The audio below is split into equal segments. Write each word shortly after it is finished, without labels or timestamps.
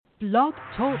Blog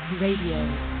Talk Radio.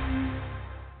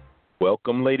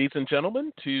 Welcome, ladies and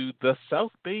gentlemen, to the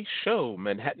South Bay Show,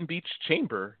 Manhattan Beach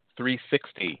Chamber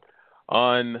 360,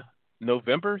 on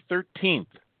November 13th,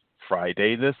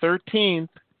 Friday the 13th,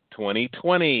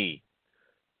 2020.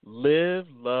 Live,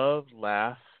 love,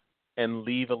 laugh, and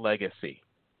leave a legacy.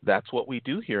 That's what we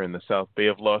do here in the South Bay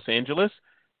of Los Angeles,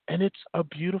 and it's a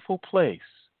beautiful place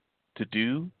to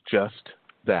do just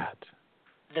that.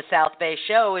 The South Bay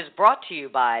Show is brought to you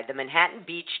by the Manhattan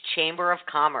Beach Chamber of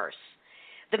Commerce.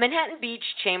 The Manhattan Beach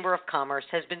Chamber of Commerce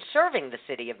has been serving the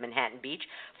city of Manhattan Beach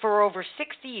for over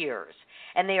 60 years,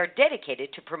 and they are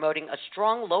dedicated to promoting a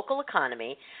strong local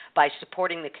economy by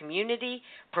supporting the community,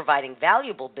 providing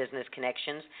valuable business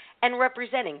connections, and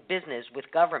representing business with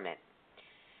government.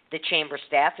 The Chamber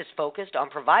staff is focused on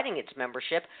providing its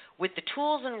membership with the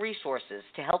tools and resources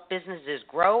to help businesses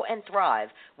grow and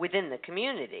thrive within the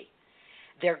community.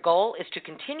 Their goal is to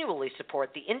continually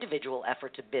support the individual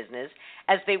efforts of business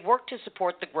as they work to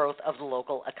support the growth of the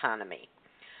local economy.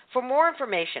 For more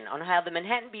information on how the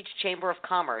Manhattan Beach Chamber of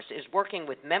Commerce is working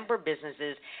with member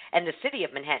businesses and the city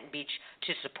of Manhattan Beach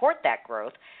to support that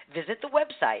growth, visit the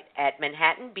website at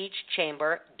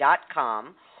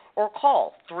manhattanbeachchamber.com or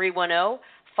call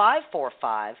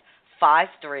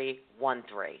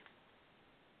 310-545-5313.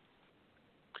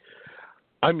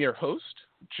 I'm your host,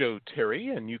 Joe Terry,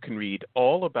 and you can read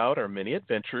all about our many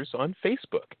adventures on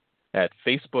Facebook at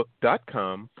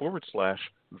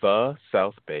facebook.com/The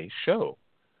South Bay Show.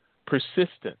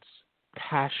 Persistence,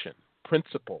 passion,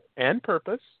 principle, and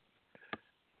purpose.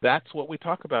 That's what we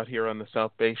talk about here on the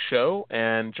South Bay Show.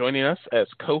 And joining us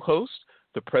as co-host,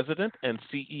 the president and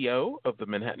CEO of the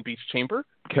Manhattan Beach Chamber,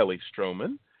 Kelly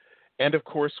Stroman. And, of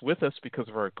course, with us because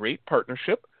of our great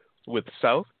partnership with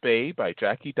South Bay by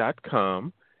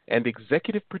Jackie.com and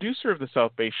executive producer of the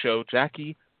South Bay Show,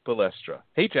 Jackie Balestra.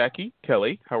 Hey, Jackie,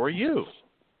 Kelly, how are you?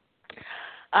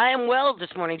 I am well this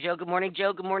morning, Joe. Good morning,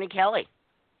 Joe. Good morning, Kelly.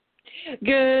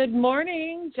 Good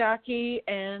morning, Jackie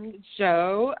and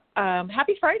Joe.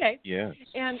 Happy Friday. Yes.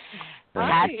 And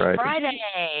Happy Friday.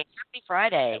 Happy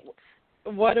Friday.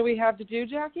 What do we have to do,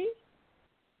 Jackie?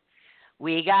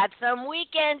 We got some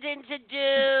weekending to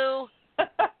do.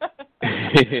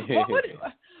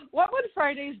 What would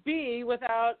Fridays be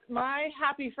without my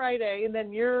Happy Friday and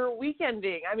then your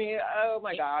weekending? I mean, oh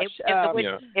my gosh.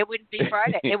 It wouldn't be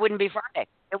Friday. It wouldn't be Friday.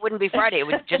 It wouldn't be Friday. It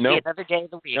would just be another day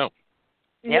of the week. No.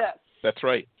 Yep. Yes. That's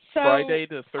right. So Friday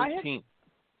the 13th.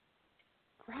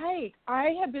 Right.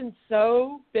 I have been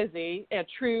so busy, a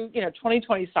true,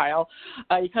 2020 style.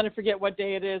 You kind of forget what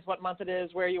day it is, what month it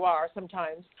is, where you are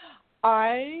sometimes.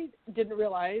 I didn't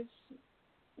realize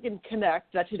in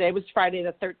Connect that today was Friday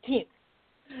the 13th.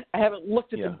 I haven't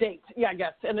looked at the date. Yeah, I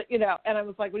guess. And, and I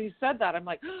was like, when you said that, I'm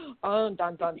like, oh,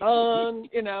 dun, dun, dun,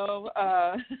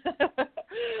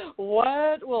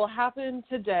 what will happen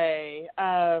today?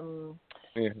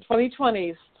 2020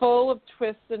 is full of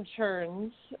twists and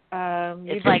turns.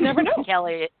 It's you like, never know.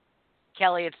 Kelly,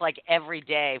 it's like every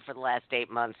day for the last 8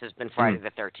 months has been Friday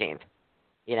the 13th,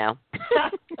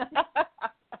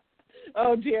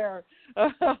 Oh, dear.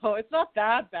 Oh, it's not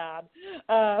that bad.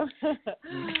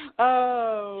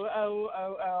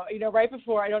 Right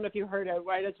before, I don't know if you heard it,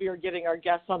 right as we were getting our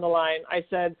guests on the line, I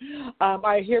said,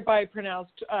 I hereby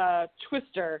pronounced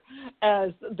Twister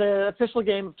as the official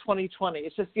game of 2020.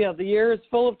 It's just, the year is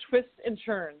full of twists and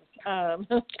turns.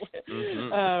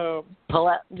 Pull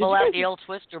out the old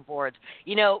Twister boards.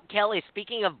 Kelly,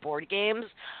 speaking of board games,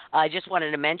 I just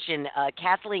wanted to mention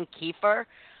Kathleen Kiefer.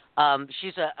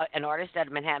 She's an artist out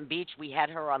of Manhattan Beach. We had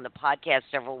her on the podcast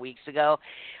several weeks ago.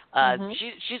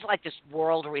 She's like this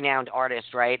world-renowned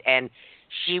artist, right? And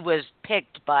she was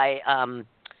picked by I'm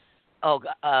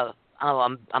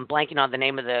blanking on the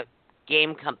name of the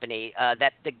game company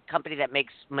that the company that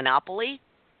makes Monopoly.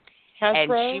 Hasbro, and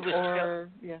she was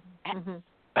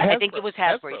I think it was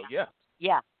Hasbro.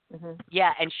 Yeah.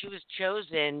 Yeah, and she was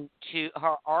chosen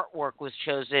her artwork was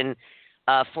chosen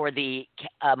for the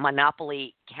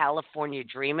Monopoly California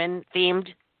Dreamin'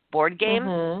 themed board game.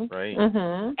 Right.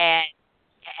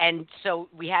 And so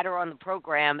we had her on the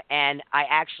program, and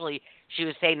she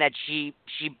was saying that she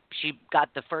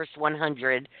got the first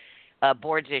 100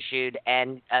 boards issued,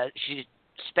 and she's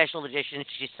special editions.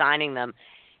 She's signing them,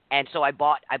 and so I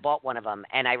bought one of them,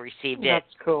 and I received it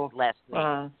last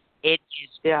week. It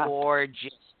is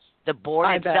gorgeous. The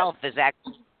board itself is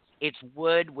actually. It's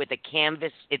wood with a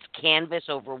canvas. It's canvas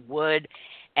over wood,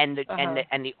 and the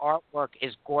artwork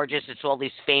is gorgeous. It's all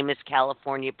these famous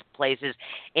California places.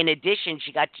 In addition,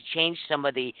 she got to change some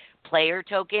of the player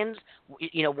tokens.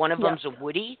 One of them's a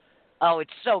Woody. Oh, it's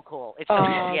so cool. It's so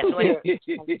cool. Yeah, so I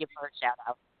give her a shout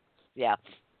out. Yeah.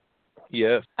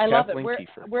 Yes, I love it. Kathleen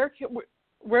Kiefer.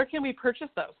 Where can we purchase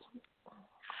those?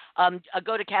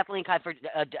 Go to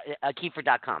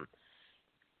KathleenKiefer.com.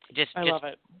 I love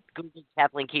it. Google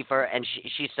Kathleen Kiefer, and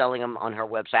she's selling them on her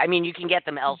website. I mean, you can get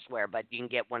them elsewhere, but you can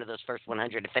get one of those first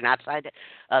 100 if they're not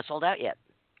sold out yet.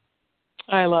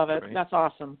 I love it. Right. That's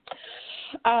awesome.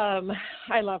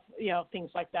 I love, things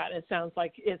like that. It sounds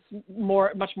like it's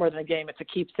much more than a game. It's a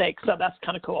keepsake. So that's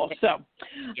kind of cool. So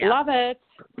Love it.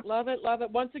 Love it. Love it.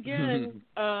 Once again,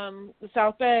 the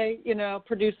South Bay,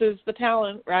 produces the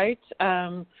talent, right?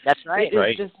 That's right.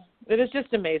 It is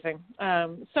just amazing.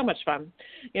 So much fun.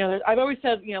 I've always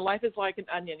said, life is like an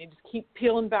onion. You just keep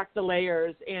peeling back the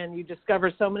layers, and you discover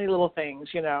so many little things.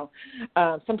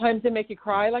 Sometimes they make you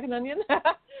cry like an onion.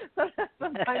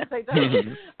 Sometimes they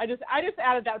don't. I just added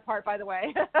that part, by the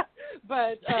way.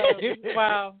 But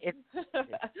wow, it's a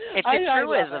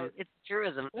truism. It's a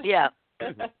truism. Yeah.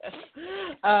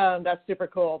 That's super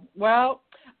cool. Well,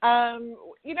 are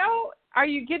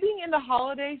you getting in the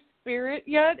holiday spirit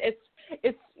yet? It's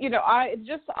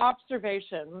just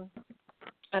observation,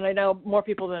 and I know more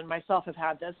people than myself have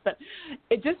had this, but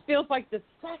it just feels like the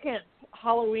second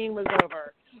Halloween was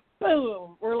over,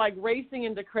 boom, we're like racing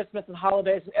into Christmas and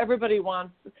holidays, and everybody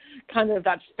wants kind of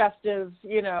that festive,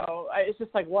 it's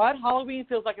just like, what? Halloween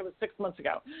feels like it was 6 months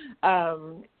ago.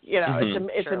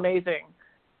 It's amazing.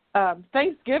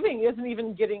 Thanksgiving isn't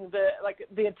even getting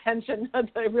the attention that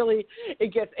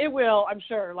it gets. It will, I'm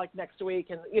sure, like next week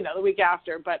and the week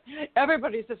after. But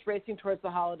everybody's just racing towards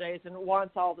the holidays and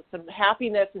wants some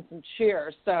happiness and some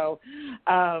cheer. So,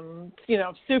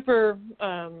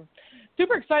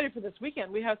 super excited for this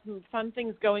weekend. We have some fun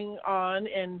things going on,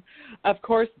 and of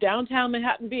course, downtown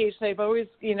Manhattan Beach. They've always,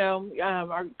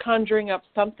 are conjuring up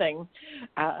something.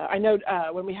 I know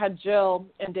when we had Jill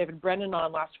and David Brennan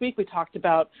on last week, we talked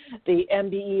about the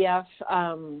MBEF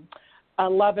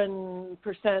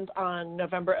 11% on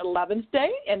November 11th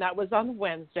day, and that was on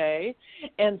Wednesday.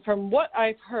 And from what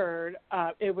I've heard,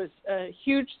 it was a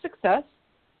huge success.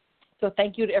 So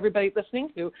thank you to everybody listening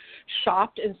who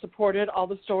shopped and supported all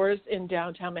the stores in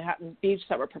downtown Manhattan Beach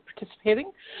that were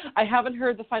participating. I haven't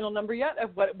heard the final number yet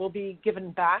of what will be given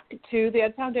back to the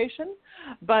Ed Foundation,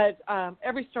 but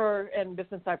every store and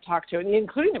business I've talked to, and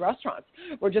including the restaurants,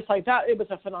 were just like that. It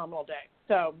was a phenomenal day.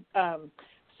 So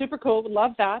super cool.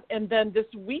 Love that. And then this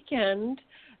weekend,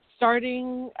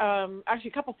 starting actually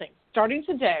a couple things. Starting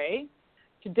today,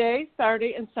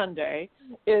 Saturday, and Sunday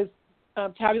is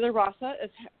Tabula Rasa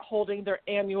is holding their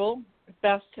annual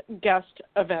Best Guest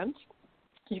event.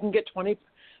 You can get 20%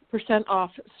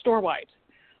 off store-wide,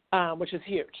 which is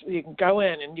huge. You can go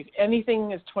in and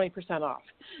anything is 20% off.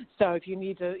 So if you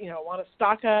need to, want to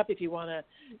stock up, if you want to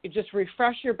just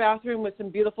refresh your bathroom with some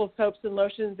beautiful soaps and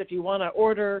lotions, if you want to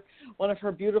order one of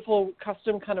her beautiful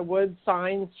custom kind of wood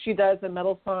signs she does, and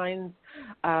metal signs,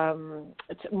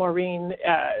 it's Maureen.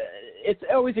 It's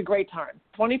always a great time.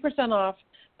 20% off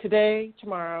today,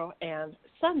 tomorrow, and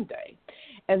Sunday.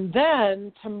 And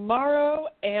then tomorrow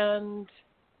and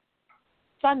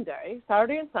Sunday,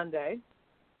 Saturday and Sunday,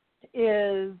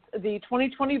 is the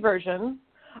 2020 version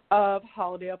of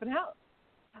Holiday Open House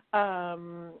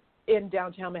in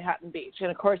downtown Manhattan Beach.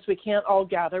 And, of course, we can't all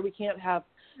gather. We can't have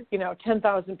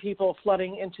 10,000 people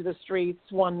flooding into the streets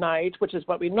one night, which is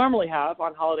what we normally have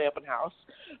on Holiday Open House.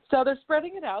 So they're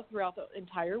spreading it out throughout the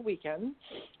entire weekend.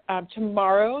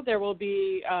 Tomorrow there will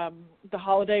be the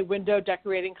holiday window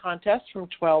decorating contest from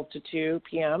 12 to 2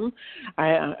 p.m.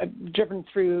 I've driven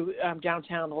through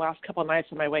downtown the last couple of nights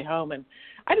on my way home, and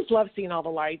I just love seeing all the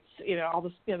lights, all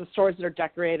the the stores that are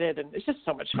decorated, and it's just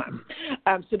so much fun.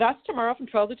 So that's tomorrow from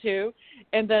 12 to 2.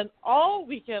 And then all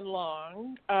weekend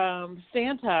long,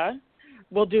 Santa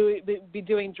will be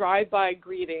doing drive-by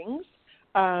greetings.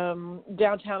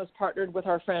 Downtown has partnered with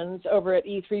our friends over at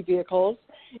E3 Vehicles,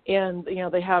 and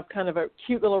they have kind of a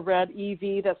cute little red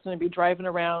EV that's going to be driving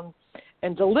around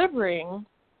and delivering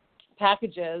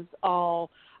packages all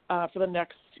for the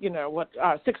next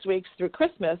 6 weeks through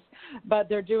Christmas. But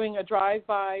they're doing a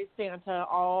drive-by Santa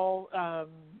all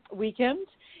weekend.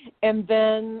 And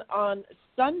then on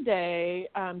Sunday,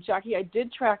 Jackie, I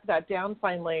did track that down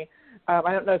finally. I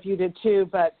don't know if you did too,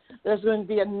 but there's going to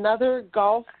be another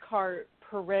golf cart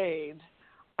parade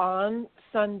on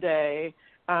Sunday.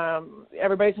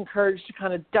 Everybody's encouraged to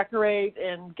kind of decorate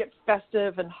and get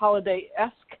festive and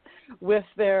holiday-esque with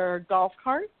their golf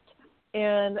carts,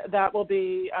 and that will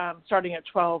be starting at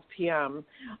 12 p.m.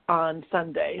 on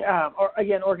Sunday, or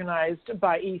again, organized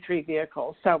by E3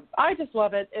 Vehicles. So I just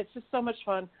love it. It's just so much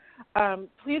fun.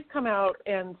 Please come out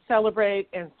and celebrate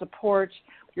and support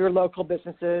your local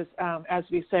businesses. As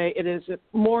we say, it is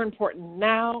more important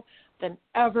now than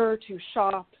ever to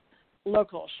shop,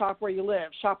 local. Shop where you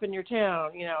live. Shop in your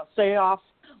town. Stay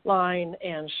offline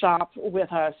and shop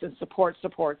with us and support.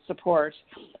 The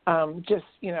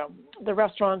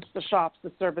restaurants, the shops,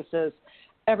 the services.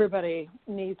 Everybody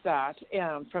needs that.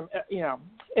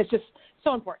 It's just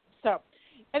so important. So,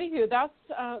 anywho,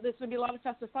 there's going to be a lot of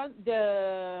festive fun.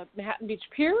 The Manhattan Beach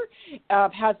Pier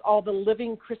has all the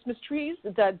living Christmas trees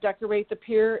that decorate the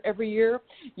pier every year,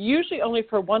 usually only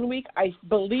for 1 week. I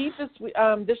believe this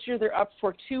year they're up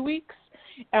for 2 weeks.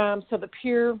 So the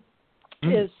pier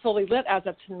is fully lit as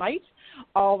of tonight.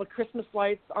 All the Christmas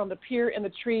lights on the pier and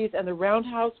the trees and the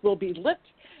roundhouse will be lit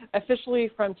officially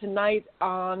from tonight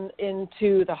on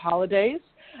into the holidays.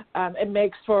 It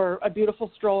makes for a beautiful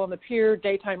stroll on the pier,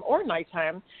 daytime or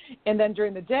nighttime. And then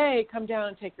during the day, come down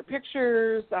and take your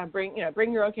pictures. Bring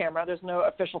your own camera. There's no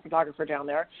official photographer down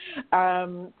there.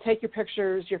 Take your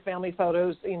pictures, your family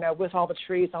photos, with all the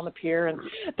trees on the pier. And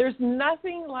there's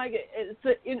nothing like it. It's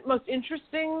the most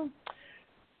interesting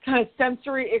kind of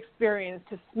sensory experience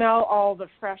to smell all the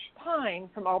fresh pine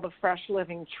from all the fresh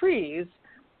living trees,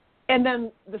 and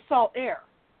then the salt air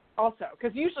also,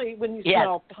 because usually when you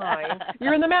smell pine,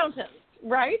 you're in the mountains,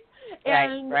 right? Right.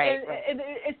 And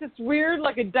it's just weird,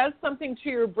 like it does something to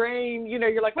your brain.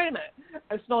 You're like, wait a minute,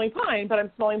 I'm smelling pine, but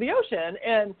I'm smelling the ocean.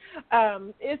 And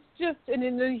it's just, and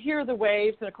then you hear the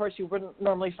waves, and of course you wouldn't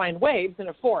normally find waves in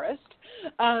a forest.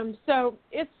 So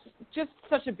it's just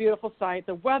such a beautiful sight.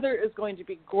 The weather is going to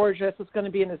be gorgeous. It's going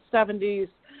to be in the 70s,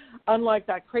 unlike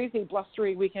that crazy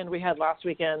blustery weekend we had last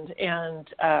weekend. And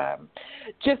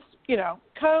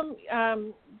come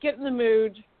get in the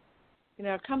mood.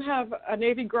 Come have a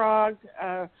Navy grog,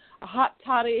 a hot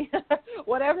toddy,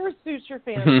 whatever suits your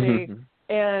fancy,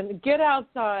 and get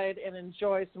outside and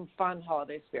enjoy some fun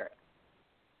holiday spirit.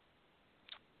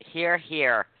 Hear.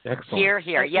 Excellent.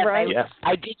 Hear. Yes, right?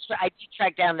 I did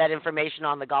track down that information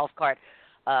on the golf cart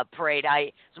parade.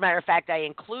 As a matter of fact, I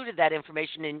included that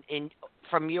information in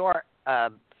from your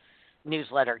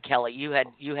newsletter, Kelly. You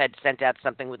had sent out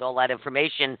something with all that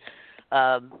information.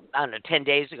 I don't know, 10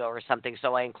 days ago or something.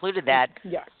 So I included that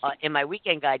in my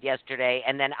weekend guide yesterday.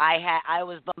 And then I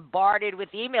was bombarded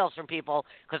with emails from people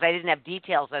because I didn't have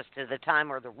details as to the time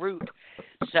or the route.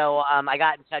 So I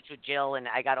got in touch with Jill and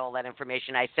I got all that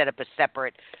information. I set up a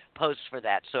separate post for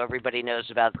that so everybody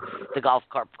knows about the golf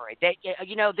cart parade.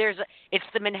 It's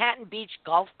the Manhattan Beach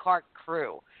Golf Cart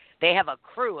Crew. They have a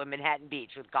crew in Manhattan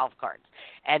Beach with golf carts,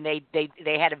 and they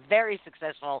had a very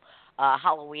successful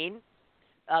Halloween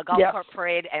golf cart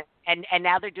parade, and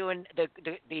now they're doing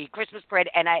the Christmas parade,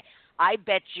 and I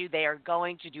bet you they are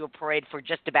going to do a parade for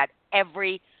just about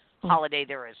every holiday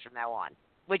there is from now on,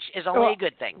 which is only a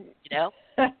good thing,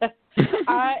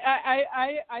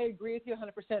 I agree with you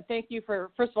 100%. Thank you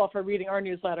first of all for reading our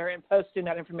newsletter and posting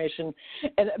that information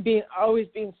and always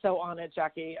being so on it,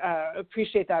 Jackie.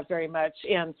 Appreciate that very much.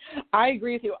 And I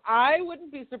agree with you. I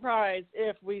wouldn't be surprised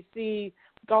if we see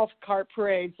golf cart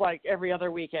parades like every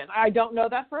other weekend. I don't know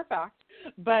that for a fact,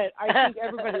 but I think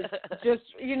everybody's just,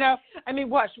 we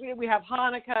have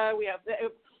Hanukkah,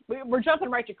 we're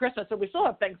jumping right to Christmas, so we still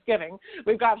have Thanksgiving.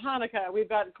 We've got Hanukkah, we've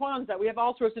got Kwanzaa, we have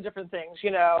all sorts of different things,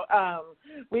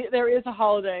 there is a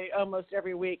holiday almost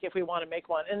every week if we want to make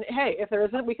one. And hey, if there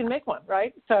isn't, we can make one,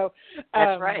 right? So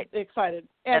that's right. Excited.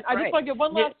 And I just want to give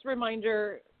one last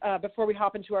reminder before we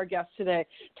hop into our guest today.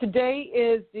 Today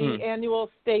is the annual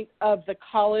State of the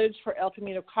College for El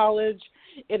Camino College.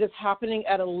 It is happening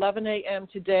at 11 a.m.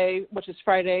 today, which is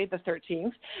Friday the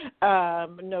 13th,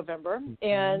 November.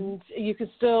 And you can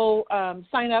still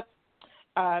sign up.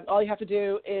 All you have to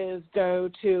do is go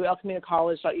to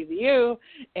elcaminocollege.edu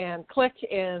and click,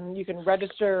 and you can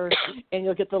register, and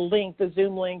you'll get the link, the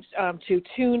Zoom link, to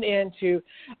tune in to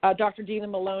Dr. Dina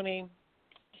Maloney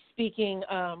speaking,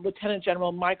 Lieutenant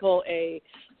General Michael A.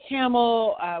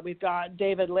 Hamill. We've got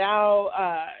David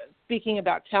Liao speaking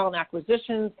about talent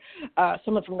acquisitions,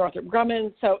 someone from Northrop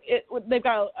Grumman. So they've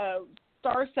got a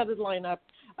star-studded lineup,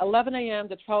 11 a.m.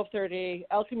 to 12:30,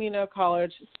 El Camino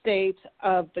College, State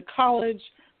of the College.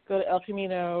 Go to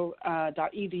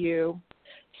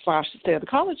elcamino.edu/State of the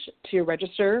College to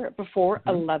register before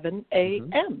 11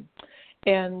 a.m.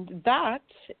 And that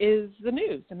is the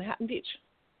news in Manhattan Beach.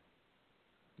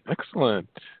 Excellent.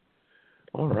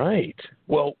 All right.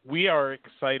 Well, we are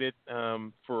excited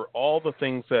for all the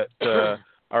things that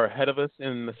are ahead of us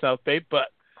in the South Bay,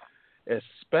 but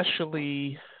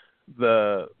especially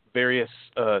the various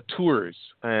tours.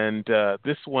 And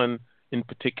this one in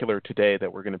particular today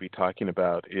that we're going to be talking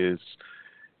about is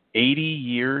 80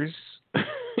 years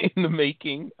in the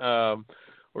making,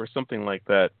 or something like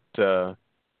that.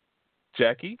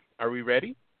 Jackie, are we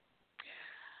ready?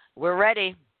 We're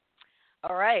ready.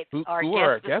 All right. Who Our are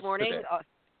our guests this guests morning.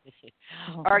 today?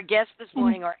 Our guests this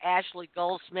morning are Ashley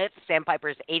Goldsmith,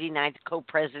 Sandpipers' 89th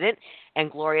co-president, and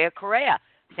Gloria Correa,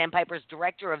 Sandpipers'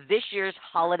 director of this year's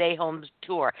Holiday Homes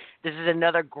Tour. This is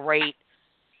another great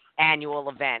annual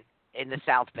event in the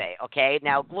South Bay, okay?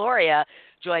 Now, Gloria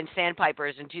joined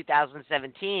Sandpipers in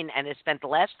 2017 and has spent the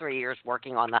last 3 years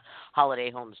working on the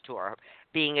Holiday Homes Tour.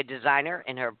 Being a designer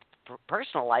in her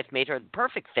personal life made her the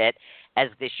perfect fit as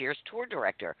this year's tour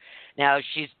director. Now,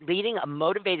 she's leading a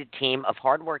motivated team of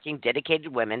hardworking, dedicated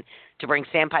women to bring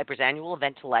Sandpiper's annual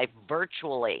event to life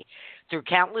virtually. Through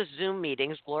countless Zoom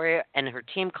meetings, Gloria and her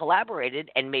team collaborated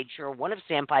and made sure one of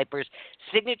Sandpiper's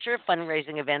signature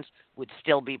fundraising events would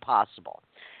still be possible.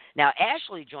 Now,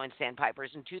 Ashley joined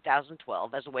Sandpipers in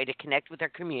 2012 as a way to connect with her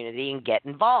community and get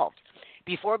involved.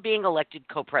 Before being elected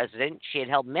co-president, she had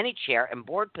held many chair and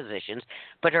board positions,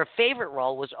 but her favorite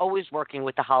role was always working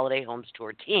with the Holiday Homes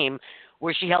Tour team,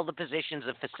 where she held the positions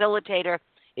of facilitator,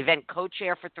 event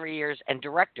co-chair for 3 years, and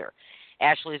director.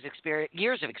 Ashley's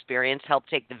years of experience helped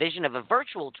take the vision of a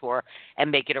virtual tour and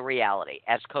make it a reality.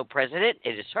 As co-president,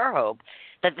 it is her hope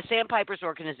that the Sandpipers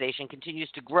organization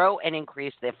continues to grow and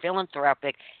increase their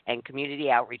philanthropic and community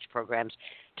outreach programs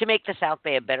to make the South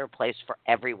Bay a better place for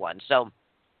everyone. So,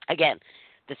 again,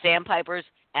 the Sandpipers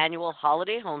annual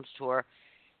Holiday Homes Tour,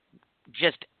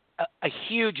 just a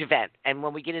huge event. And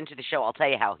when we get into the show, I'll tell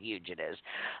you how huge it is.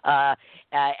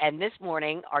 And this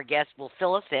morning, our guest will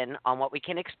fill us in on what we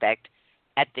can expect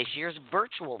at this year's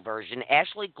virtual version.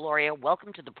 Ashley, Gloria,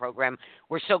 welcome to the program.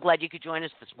 We're so glad you could join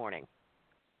us this morning.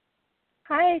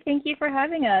 Hi, thank you for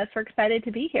having us. We're excited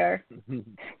to be here.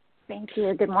 Thank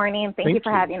you. Good morning. Thank you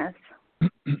for having us.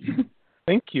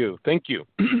 Thank you.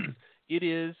 It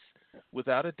is,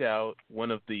 without a doubt,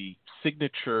 one of the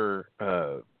signature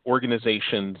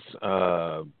organizations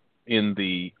in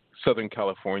the Southern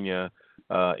California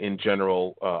in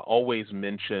general, always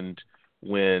mentioned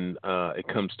when it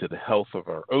comes to the health of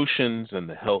our oceans and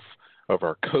the health of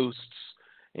our coasts.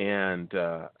 And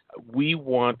we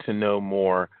want to know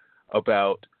more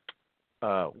about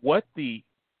what the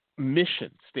mission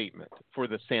statement for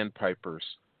the Sandpipers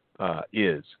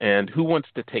is, and who wants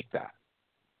to take that?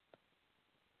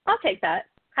 I'll take that.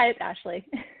 Hi, it's Ashley.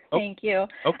 Thank you.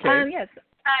 Okay. Yes.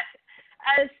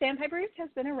 As Sandpipers has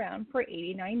been around for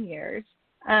 89 years,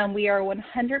 we are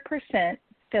 100%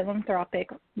 philanthropic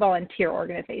volunteer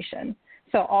organization.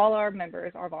 So all our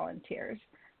members are volunteers.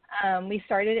 We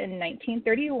started in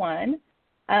 1931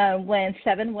 when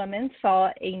 7 women saw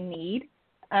a need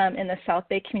in the South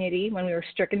Bay community when we were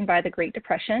stricken by the Great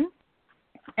Depression.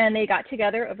 And they got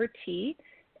together over tea,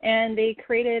 and they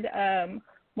created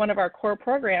one of our core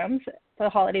programs, the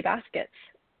Holiday Baskets.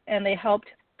 And they helped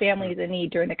families in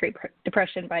need during the Great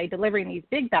Depression by delivering these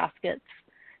big baskets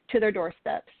to their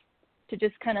doorsteps to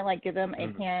just kind of like give them a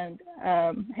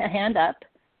hand up.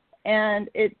 And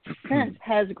it since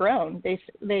has grown.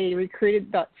 They recruited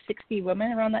about 60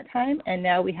 women around that time, and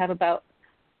now we have about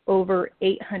over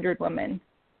 800 women.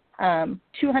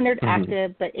 200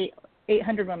 active, but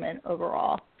 800 women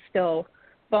overall still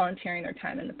volunteering their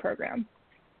time in the program.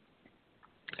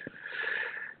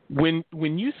 When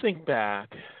you think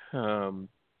back,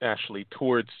 Ashley,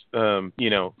 towards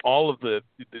all of the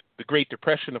Great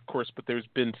Depression, of course, but there's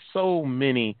been so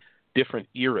many different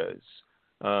eras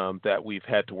that we've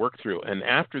had to work through. And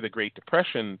after the Great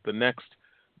Depression, the next,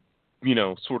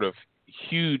 sort of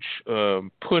huge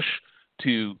push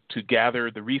to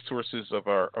gather the resources of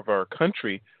our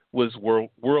country was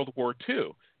World War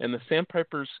II. And the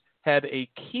Sandpipers had a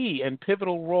key and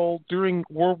pivotal role during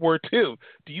World War II.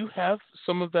 Do you have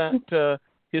some of that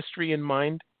history in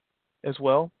mind as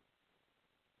well?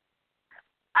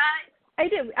 I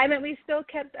do. I mean, we still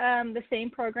kept the same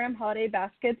program, Holiday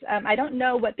Baskets. I don't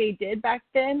know what they did back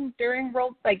then during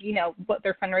what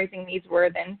their fundraising needs were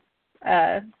then.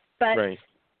 But right.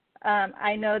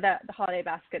 I know that the Holiday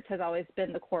Baskets has always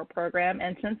been the core program,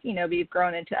 and since we've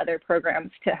grown into other programs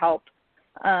to help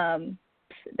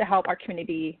our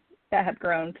community that have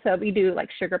grown. So we do like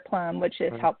Sugar Plum, which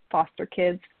is help foster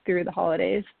kids through the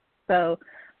holidays. So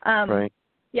right.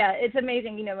 Yeah, it's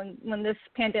amazing. When this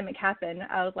pandemic happened,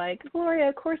 I was like, Gloria,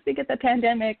 of course we get the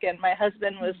pandemic, and my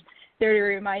husband was there to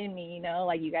remind me,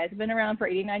 like you guys have been around for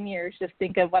 89 years. Just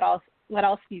think of what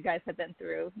else you guys have been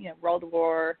through. World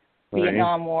War. Right.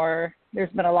 Vietnam War.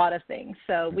 There's been a lot of things.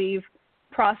 So we've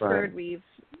prospered. Right. We've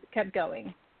kept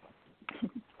going.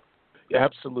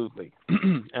 Absolutely.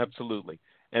 Absolutely.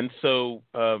 And so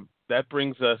that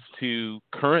brings us to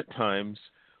current times.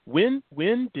 When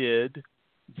did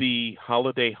the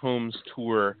Holiday Homes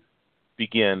Tour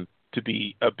begin to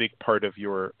be a big part of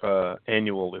your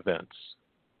annual events?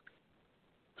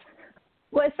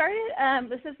 Well, it started,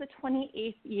 this is the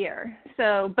 28th year.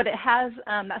 So, but it has,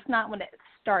 that's not when it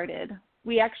started.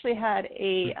 We actually had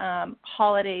a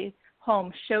holiday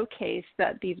home showcase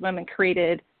that these women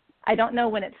created. I don't know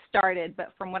when it started,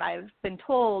 but from what I've been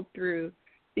told through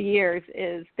the years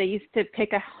is they used to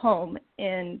pick a home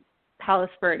in Palos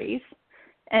Verdes,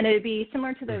 and it would be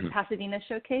similar to the Pasadena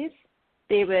showcase.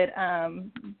 They would,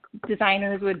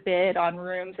 designers would bid on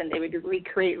rooms, and they would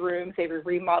recreate rooms. They would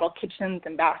remodel kitchens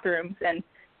and bathrooms, and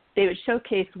they would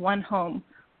showcase one home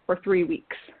for 3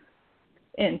 weeks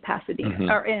in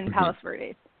Pasadena or in Palos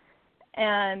Verdes.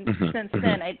 And since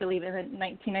then, I believe in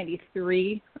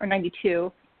 1993 or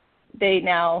 92, they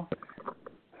now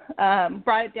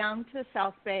brought it down to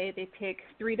South Bay. They pick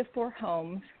 3 to 4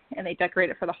 homes, and they decorate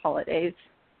it for the holidays.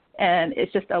 And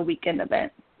it's just a weekend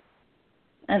event.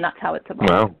 And that's how it's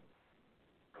evolved.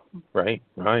 Wow.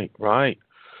 Right.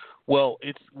 Well,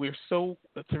 we're so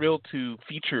thrilled to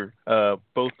feature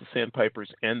both the Sandpipers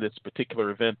and this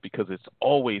particular event because it's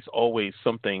always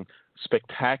something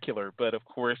spectacular. But, of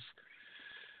course,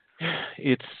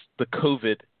 it's the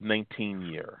COVID-19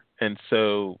 year. And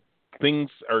so things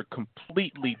are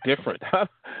completely different.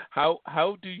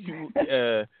 How do you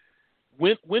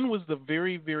when was the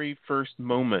very, very first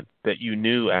moment that you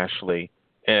knew, Ashley,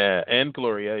 and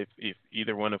Gloria, if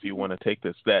either one of you want to take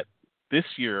this, that this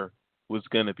year was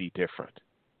going to be different?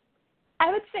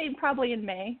 I would say probably in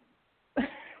May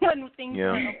when things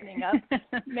were opening up.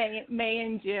 May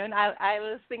and June. I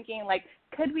was thinking, like,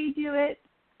 could we do it?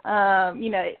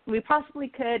 We possibly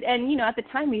could. And, at the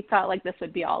time we thought like this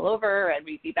would be all over and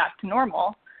we'd be back to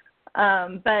normal.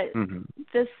 But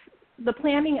the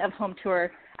planning of Home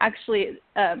Tour actually,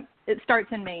 it starts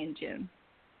in May and June,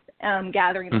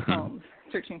 gathering the homes,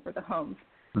 searching for the homes,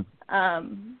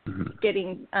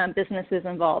 getting businesses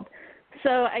involved.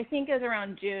 So I think it was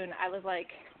around June, I was like,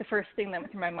 the first thing that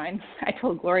went through my mind, I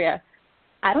told Gloria,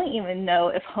 I don't even know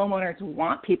if homeowners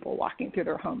want people walking through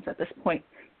their homes at this point,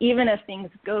 even if things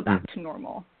go back to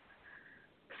normal.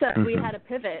 So we had a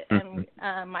pivot, and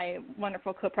my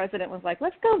wonderful co-president was like,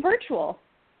 let's go virtual.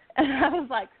 And I was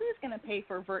like, who's going to pay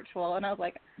for virtual? And I was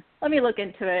like, let me look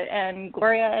into it. And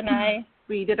Gloria and I,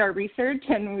 we did our research,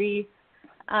 and we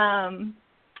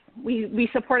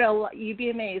support you'd be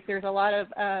amazed. There's a lot of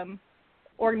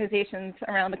organizations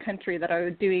around the country that are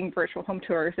doing virtual home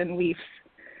tours, and we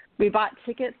bought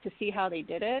tickets to see how they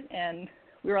did it, and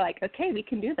we were like, okay, we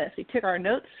can do this. We took our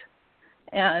notes,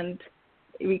 and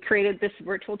we created this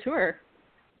virtual tour.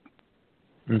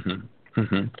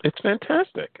 It's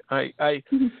fantastic. I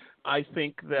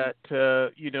think that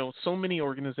so many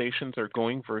organizations are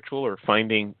going virtual or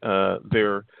finding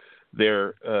their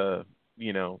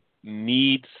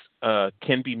needs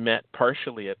can be met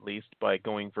partially, at least, by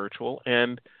going virtual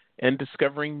and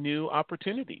discovering new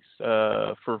opportunities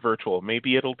for virtual.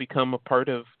 Maybe it'll become a part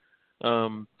of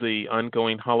the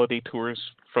ongoing holiday tours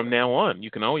from now on.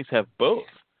 You can always have both.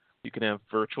 You can have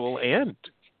virtual and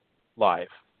live.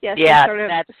 Yes,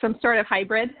 some sort of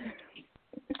hybrid.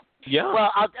 Yeah.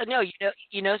 Well,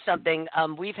 you know something.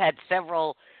 We've had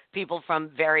several people from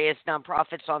various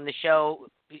nonprofits on the show,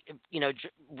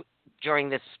 during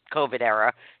this COVID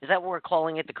era. Is that what we're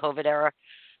calling it, the COVID era?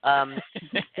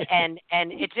 And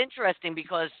it's interesting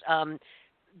because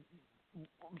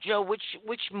Joe,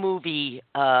 which movie?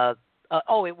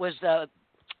 It was the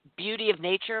Beauty of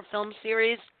Nature film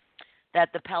series that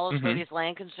the Palos Verdes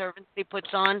Land Conservancy puts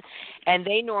on, and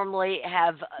they normally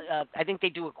have, I think they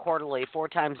do it quarterly, 4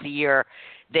 times a year.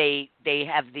 They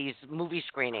have these movie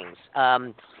screenings,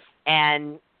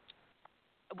 and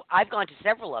I've gone to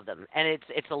several of them, and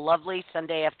it's a lovely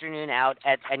Sunday afternoon out,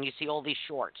 and you see all these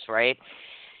shorts, right?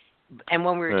 And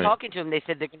when we were talking to them, they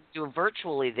said they're going to do it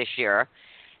virtually this year.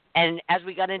 And as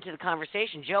we got into the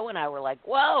conversation, Joe and I were like,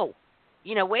 whoa,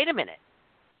 wait a minute.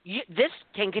 This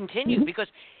can continue because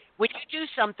when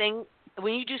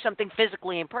you do something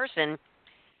physically in person,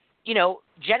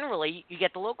 generally you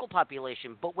get the local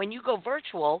population. But when you go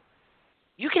virtual,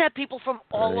 you can have people from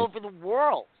all over the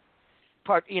world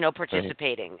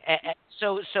participating. Right.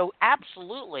 So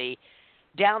absolutely,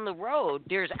 down the road,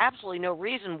 there's absolutely no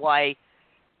reason why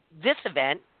this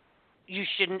event you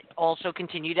shouldn't also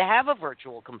continue to have a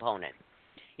virtual component.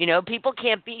 People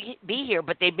can't be here,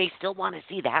 but they may still want to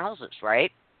see the houses,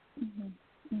 right?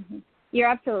 You're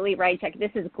absolutely right, Jack.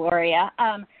 This is Gloria.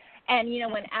 And,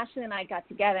 when Ashley and I got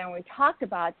together and we talked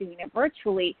about doing it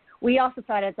virtually, we also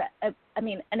thought it was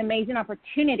an amazing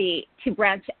opportunity to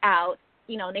branch out,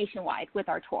 nationwide with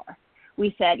our tour.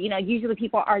 We said, usually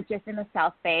people are just in the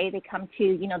South Bay. They come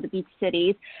to, the beach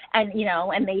cities and,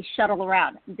 and they shuttle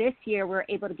around. This year we're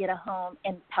able to get a home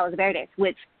in Palos Verdes,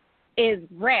 which is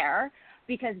rare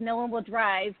because no one will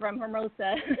drive from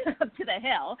Hermosa up to the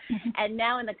hill. And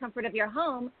now in the comfort of your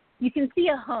home, you can see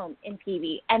a home in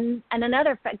PV. And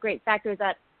another great factor is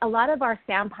that a lot of our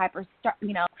Sandpipers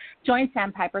join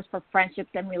Sandpipers for friendships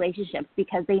and relationships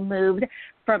because they moved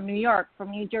from New York,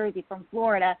 from New Jersey, from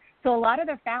Florida. So a lot of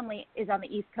their family is on the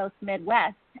East Coast,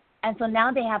 Midwest. And so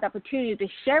now they have the opportunity to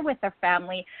share with their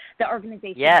family the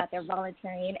organization that they're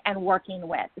volunteering and working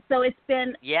with. So it's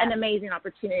been an amazing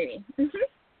opportunity.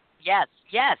 Yes,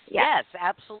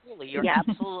 absolutely. You're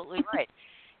absolutely right.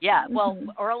 Yeah, well,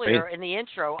 earlier in the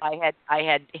intro, I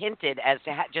had hinted as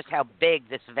to just how big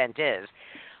this event is,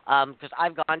 because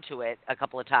I've gone to it a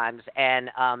couple of times,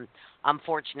 and I'm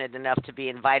fortunate enough to be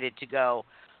invited to go.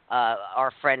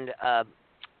 Our friend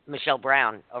Michelle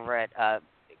Brown over at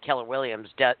Keller Williams,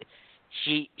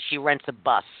 she rents a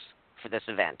bus for this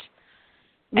event.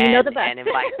 You know the bus. And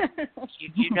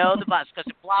you know the bus because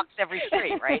it blocks every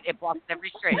street, right? It blocks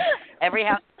every street. Every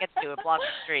house it gets to, it blocks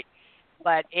the street.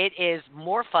 But it is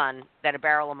more fun than a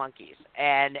barrel of monkeys.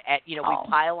 And, we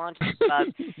pile onto the bus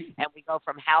and we go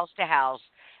from house to house,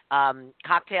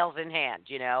 cocktails in hand,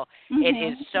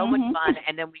 It is so much fun.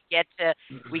 And then we get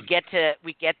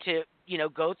to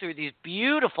go through these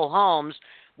beautiful homes,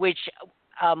 which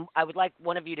I would like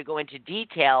one of you to go into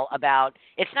detail about.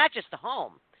 It's not just the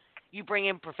home. You bring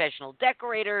in professional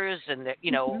decorators and,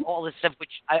 all this stuff,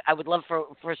 which I would love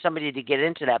for somebody to get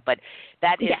into that. But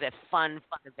that is a fun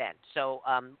event. So,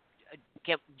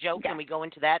 Joe, can we go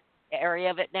into that area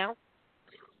of it now?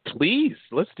 Please,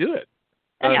 let's do it.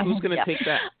 Who's going to take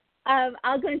that?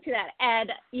 I'll go into that.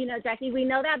 And, Jackie, we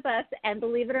know that bus, and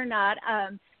believe it or not,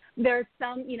 there's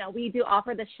some, we do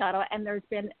offer the shuttle, and there's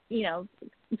been,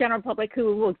 general public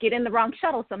who will get in the wrong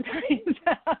shuttle sometimes.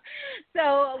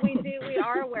 So we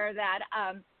are aware of that.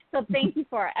 So thank you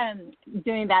for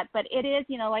doing that. But it is,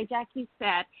 like Jackie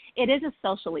said, it is a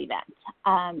social event.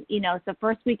 It's the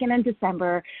first weekend in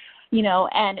December,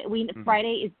 and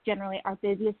Friday is generally our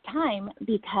busiest time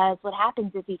because what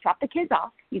happens is you drop the kids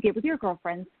off, you get with your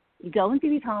girlfriends, you go into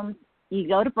these homes, you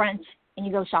go to brunch, and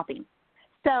you go shopping.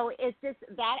 So it's just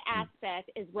that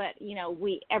aspect is what,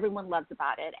 everyone loves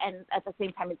about it. And at the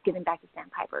same time, it's giving back to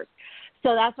Sandpipers.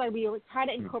 So that's why we try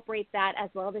to incorporate that as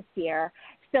well this year.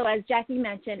 So as Jackie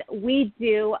mentioned, we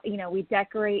do, we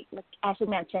decorate, like Ashley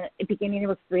mentioned, at the beginning it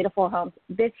was 3 to 4 homes.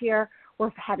 This year, we're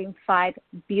having 5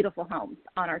 beautiful homes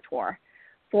on our tour,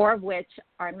 4 of which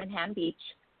are in Manhattan Beach.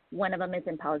 One of them is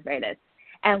in Palos Verdes.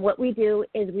 And what we do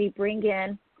is we bring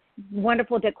in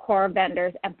wonderful decor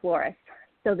vendors and florists.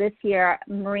 So this year,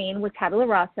 Maureen with Tabula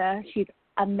Rasa, she's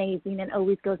amazing and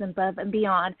always goes above and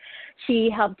beyond.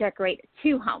 She helped decorate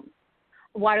 2 homes.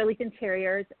 Waterleaf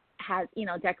Interiors has,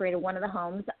 decorated one of the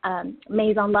homes.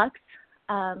 Maison Luxe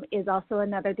is also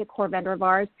another decor vendor of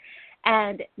ours.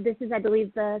 And this is, I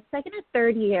believe, the 2nd or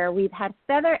 3rd year we've had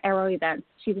Feather Arrow Events.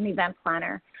 She's an event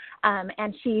planner.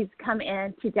 And she's come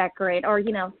in to decorate or,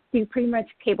 do pretty much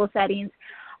table settings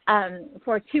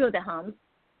for 2 of the homes.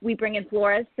 We bring in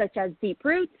florists such as Deep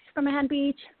Roots from Manhattan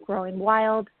Beach, Growing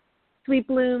Wild, Sweet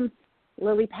Blooms,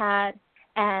 Lily Pad,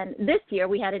 and this year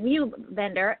we had a new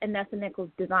vendor, Anessa Nichols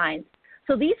Designs.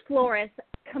 So these florists,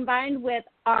 combined with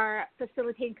our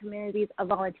facilitating communities of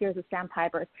volunteers of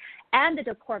Sandpipers and the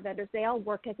decor vendors, they all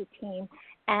work as a team,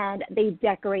 and they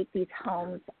decorate these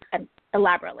homes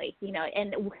elaborately,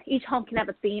 and each home can have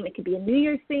a theme. It could be a New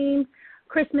Year's theme,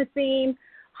 Christmas theme,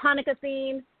 Hanukkah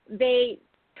theme. They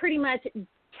pretty much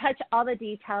touch all the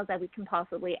details that we can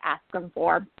possibly ask them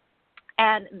for.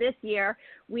 And this year,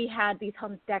 we had these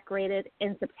homes decorated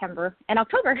in September and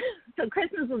October. So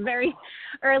Christmas was very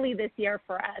early this year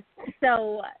for us.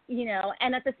 So,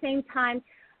 and at the same time,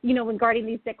 regarding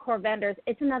these decor vendors,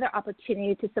 it's another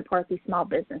opportunity to support these small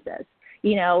businesses.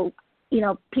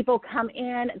 People come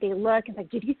in, they look, and it's like,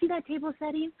 did you see that table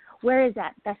setting? Where is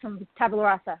that? That's from Tabula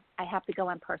Rasa. I have to go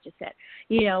and purchase it.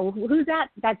 Who's that?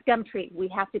 That's Gumtree. We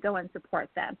have to go and support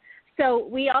them. So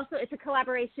it's a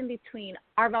collaboration between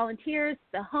our volunteers,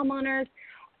 the homeowners,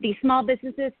 these small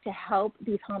businesses to help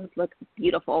these homes look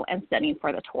beautiful and stunning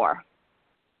for the tour.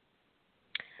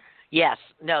 Yes,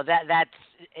 no,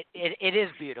 it is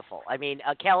beautiful. I mean,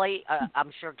 Kelly,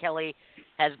 I'm sure Kelly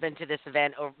has been to this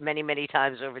event many, many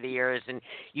times over the years, and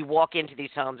you walk into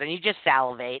these homes and you just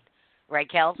salivate, right,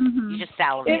 Kel? Mm-hmm. You just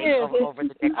salivate over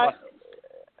the decor.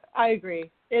 I agree.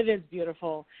 It is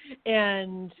beautiful,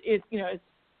 and it's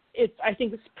I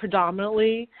think it's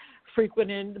predominantly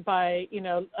frequented by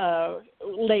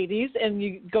ladies, and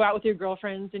you go out with your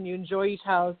girlfriends and you enjoy each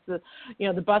house. The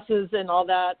buses and all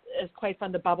that is quite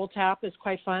fun. The bubble tap is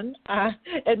quite fun.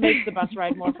 It makes the bus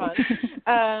ride more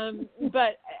fun.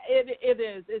 But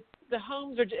it's the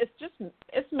homes are.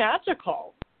 It's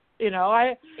magical.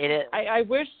 I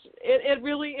wish it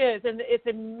really is, and it's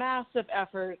a massive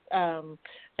effort, an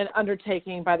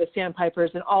undertaking by the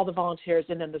Sandpipers and all the volunteers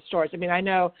and in the stores. I mean, I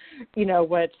know,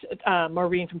 what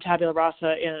Maureen from Tabula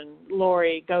Rasa and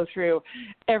Lori go through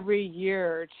every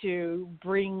year to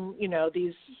bring,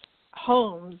 these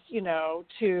homes,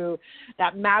 to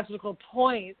that magical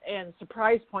point and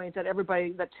surprise point that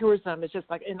everybody that tours them is just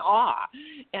like in awe.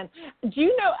 And do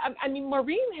you know? I mean,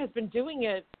 Maureen has been doing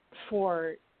it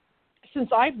since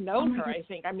I've known her, I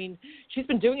think. I mean, she's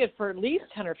been doing it for at least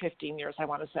 10 or 15 years, I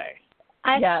want to say.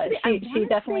 She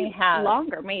definitely has.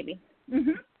 Longer, maybe.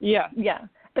 Mm-hmm. Yeah. Yeah.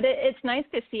 But it's nice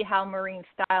to see how Maureen's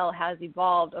style has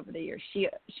evolved over the years. She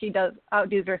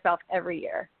outdoes herself every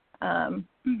year.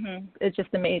 It's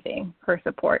just amazing, her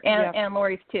support. And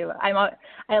Lori's, too. I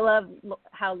love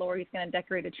how Lori's going to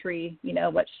decorate a tree.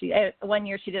 One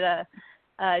year she did a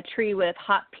tree with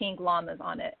hot pink llamas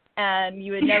on it. And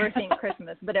you would never think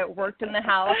Christmas, but it worked in the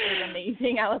house. It was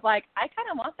amazing. I was like, I kind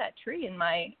of want that tree in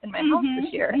my house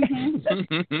this year.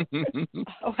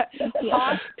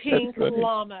 Hot Pink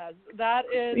Llamas. That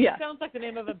is. It sounds like the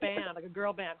name of a band, like a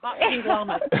girl band. Hot Pink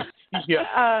Llamas. Yeah.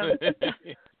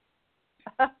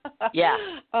 Yeah.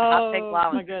 Hot Pink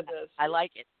Llamas. My goodness. I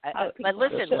like it. But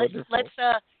listen, let's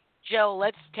Joe,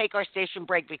 let's take our station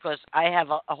break because I have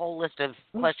a whole list of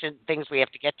things we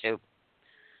have to get to.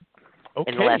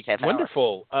 Okay,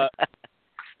 wonderful.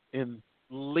 And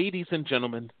ladies and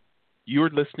gentlemen, you're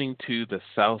listening to the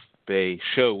South Bay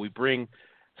Show. We bring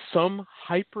some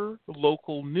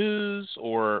hyper-local news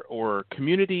or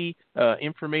community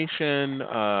information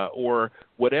or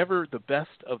whatever the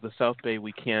best of the South Bay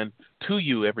we can to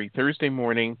you every Thursday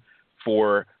morning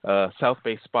for South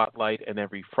Bay Spotlight and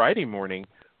every Friday morning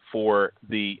for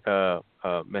the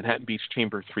Manhattan Beach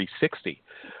Chamber 360.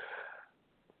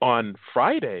 On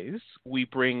Fridays, we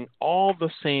bring all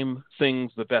the same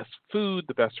things, the best food,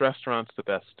 the best restaurants, the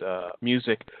best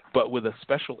music, but with a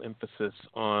special emphasis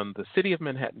on the city of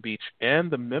Manhattan Beach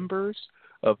and the members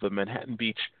of the Manhattan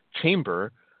Beach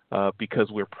Chamber,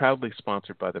 because we're proudly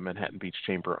sponsored by the Manhattan Beach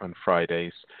Chamber on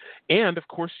Fridays. And, of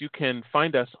course, you can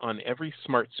find us on every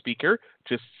smart speaker.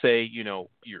 Just say,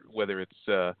 whether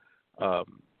it's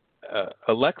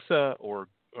Alexa or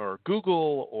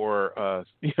Google or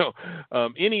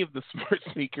any of the smart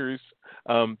speakers,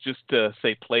 just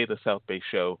say play the South Bay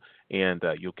Show, and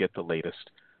you'll get the latest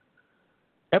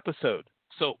episode.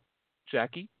 So,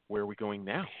 Jackie, where are we going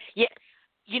now? Yeah,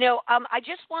 I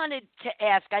just wanted to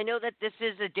ask. I know that this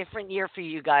is a different year for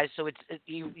you guys, so it's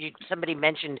somebody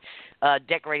mentioned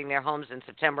decorating their homes in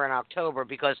September and October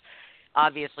because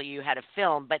obviously you had a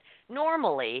film, but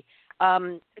normally.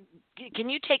 Can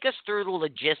you take us through the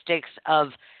logistics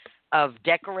of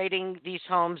decorating these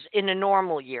homes in a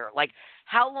normal year? Like,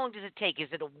 how long does it take? Is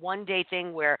it a one-day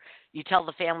thing where you tell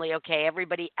the family, okay,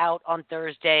 everybody out on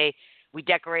Thursday, we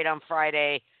decorate on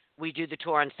Friday, we do the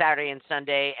tour on Saturday and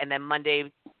Sunday, and then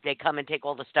Monday they come and take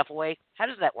all the stuff away? How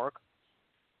does that work?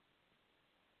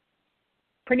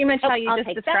 Pretty much how you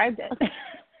just described it.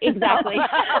 Exactly.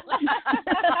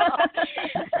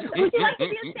 Would you like to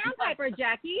be a Sandpiper,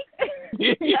 Jackie?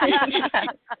 You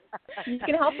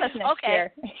can help us next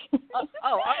year.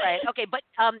 All right. Okay, but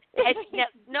I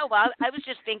was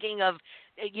just thinking of,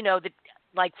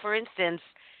 like for instance,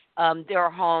 there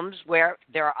are homes where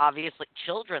there are obviously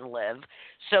children live.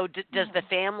 So does the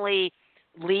family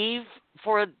leave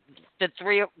for the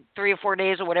 3 or 4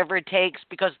 days or whatever it takes?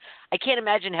 Because I can't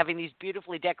imagine having these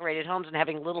beautifully decorated homes and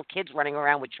having little kids running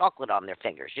around with chocolate on their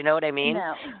fingers. You know what I mean?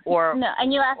 No. No,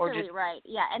 and you're absolutely right.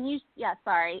 Yeah,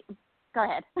 sorry. Go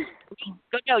ahead.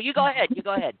 No, you go ahead. You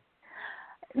go ahead.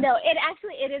 No,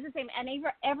 it is the same, and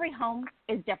every home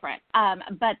is different.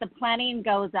 But the planning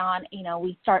goes on.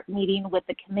 We start meeting with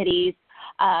the committees.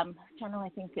 Generally, I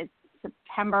think it's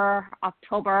September,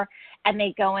 October, and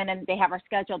they go in and they have our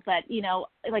schedule. But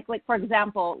like for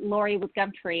example, Lori with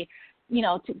Gumtree,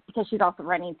 because she's also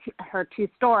running her 2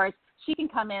 stores, she can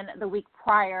come in the week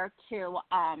prior to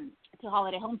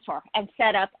Holiday Home Store and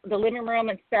set up the living room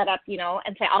and set up,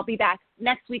 and say I'll be back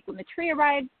next week when the tree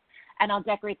arrives, and I'll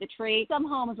decorate the tree. Some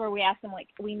homes where we ask them, like,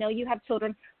 we know you have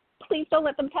children, please don't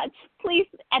let them touch, please,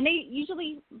 and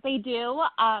they do.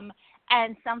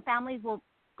 And some families will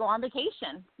go on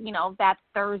vacation, that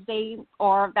Thursday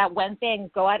or that Wednesday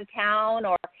and go out of town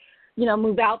or,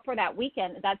 move out for that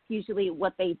weekend. That's usually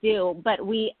what they do. But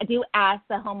we do ask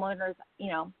the homeowners,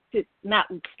 to not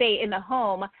stay in the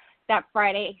home that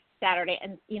Friday, Saturday,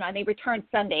 and, and they return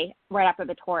Sunday right after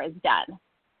the tour is done.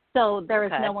 So there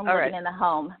is no one living in the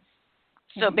home.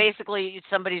 So basically,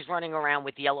 somebody's running around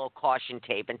with yellow caution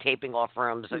tape and taping off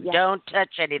rooms. Yes. Don't touch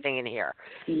anything in here.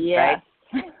 Yes.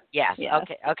 Right? Yes. Yes.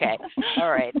 Okay.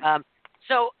 All right.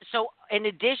 So in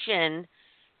addition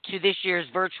to this year's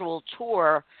virtual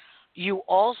tour, you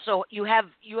always have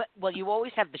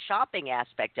the shopping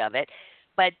aspect of it,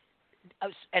 but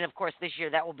and of course this year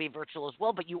that will be virtual as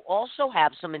well. But you also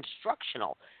have some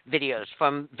instructional videos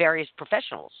from various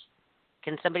professionals.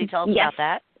 Can somebody tell us about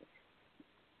that?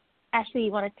 Ashley,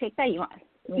 you want to take that? You want?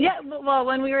 Yeah, well,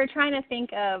 when we were trying to think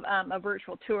of a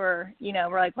virtual tour,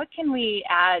 we're like, what can we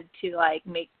add to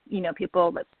make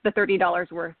people the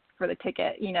 $30 worth for the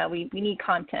ticket? We need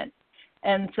content,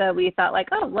 and so we thought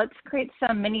let's create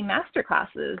some mini master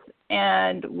classes,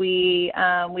 and we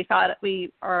thought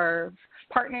we are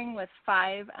partnering with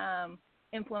 5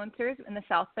 influencers in the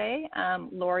South Bay.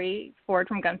 Lori Ford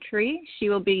from Gumtree, she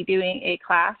will be doing a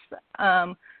class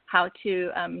how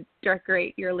to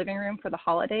decorate your living room for the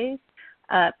holidays.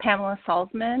 Pamela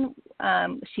Salzman,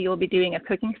 she will be doing a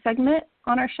cooking segment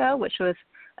on our show, which was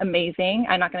amazing.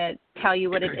 I'm not going to tell you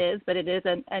what it is, but it is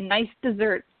a nice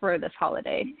dessert for this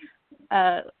holiday.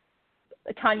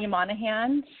 Tanya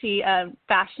Monahan, she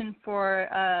fashioned for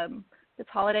this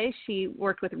holiday. She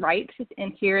worked with Wright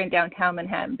here in downtown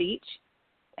Manhattan Beach.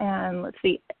 And let's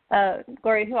see,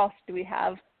 Gloria, who else do we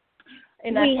have?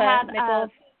 We have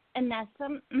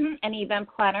Inessa, an event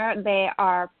planner. They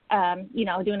are,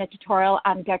 doing a tutorial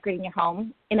on decorating your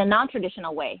home in a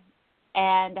non-traditional way.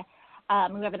 And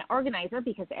we have an organizer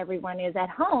because everyone is at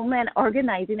home and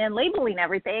organizing and labeling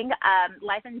everything,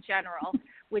 Life in General,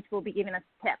 which will be giving us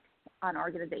tips on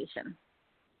organization.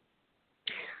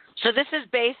 So this is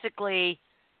basically,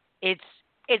 it's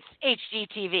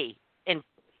HGTV, and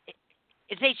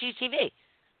it's HGTV.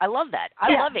 I love that.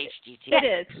 I love HGTV. It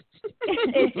is.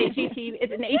 It's HGTV.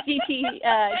 It's an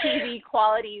HGTV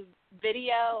quality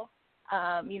video.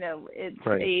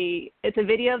 It's a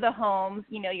video of the homes.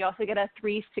 You also get a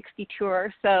 360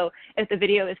 tour. So if the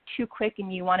video is too quick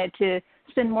and you wanted to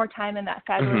spend more time in that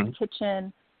fabulous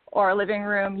kitchen or living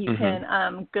room, you can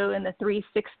go in the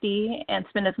 360 and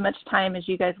spend as much time as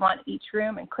you guys want in each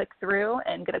room and click through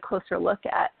and get a closer look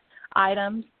at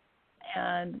items.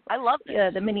 And I love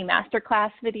the mini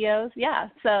masterclass videos. Yeah,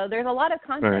 so there's a lot of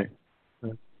content.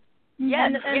 Right. Yeah,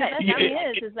 and the best thing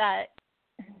is that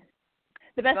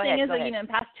the best thing is that in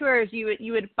past tours you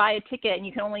would buy a ticket and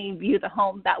you can only view the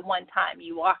home that one time.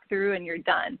 You walk through and you're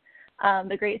done.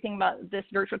 The great thing about this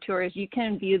virtual tour is you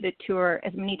can view the tour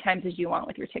as many times as you want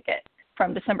with your ticket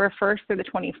from December 1st through the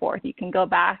 24th. You can go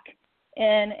back in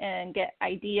and get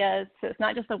ideas. So it's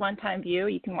not just a one-time view.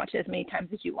 You can watch it as many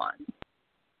times as you want.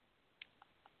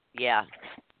 Yeah,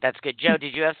 that's good. Joe,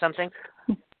 did you have something?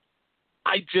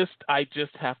 I just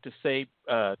have to say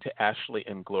to Ashley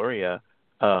and Gloria,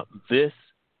 this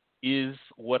is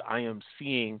what I am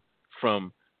seeing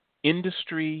from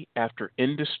industry after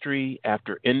industry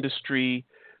after industry.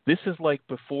 This is like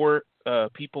before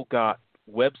people got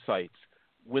websites.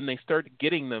 When they started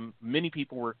getting them, many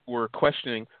people were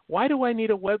questioning, why do I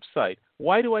need a website?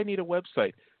 Why do I need a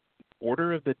website?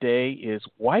 Order of the day is,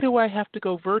 why do I have to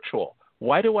go virtual?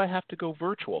 Why do I have to go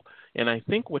virtual? And I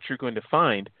think what you're going to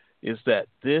find is that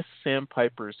this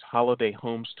Sandpipers Holiday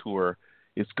Homes Tour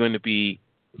is going to be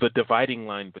the dividing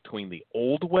line between the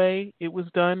old way it was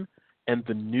done and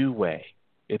the new way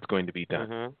it's going to be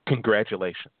done.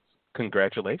 Congratulations. Thank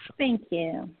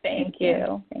you. Thank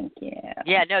you.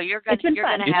 Yeah, no, you're going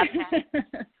to have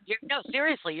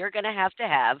seriously, you're going to have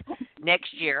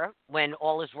next year, when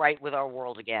all is right with our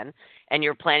world again and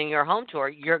you're planning your home tour,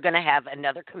 you're going to have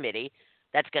another committee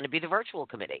that's going to be the virtual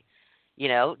committee,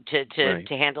 to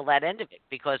handle that end of it,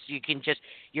 because you can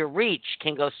your reach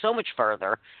can go so much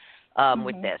further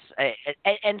with this.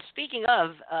 And speaking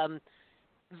of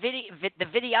the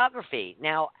videography,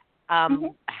 now,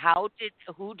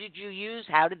 who did you use?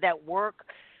 How did that work?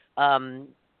 The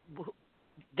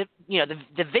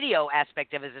video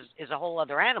aspect of it is a whole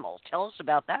other animal. Tell us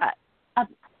about that.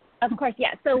 Of course,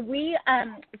 yeah. So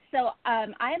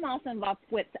I am also involved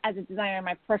with, as a designer in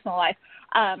my personal life,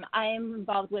 I am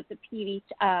involved with the PV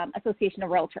Association of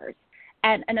Realtors.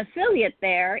 And an affiliate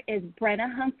there is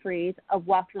Brenna Humphreys of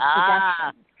Walkthrough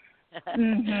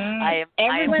Productions.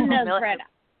 Everyone knows Brenna.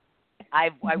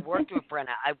 I worked with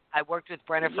Brenna. I worked with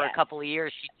Brenna for a couple of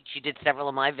years. She did several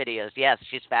of my videos. Yes,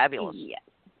 she's fabulous. Yes,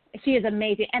 she is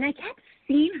amazing. And I kept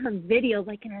seeing her videos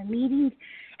in her meetings.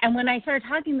 And when I started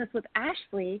talking this with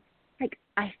Ashley,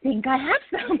 I think I have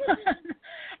some.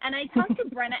 And I talked to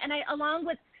Brenna, and along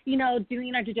with,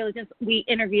 doing our due diligence, we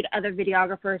interviewed other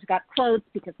videographers, got quotes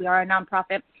because we are a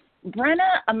nonprofit.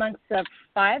 Brenna, amongst the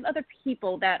 5 other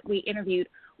people that we interviewed,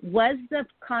 was the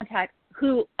contact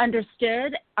who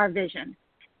understood our vision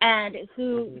and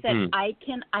who said,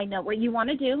 I know what you want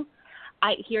to do.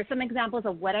 Here's some examples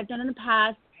of what I've done in the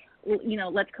past.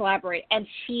 Let's collaborate. And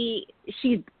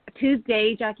she's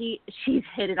Tuesday, Jackie, she's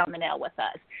hit it on the nail with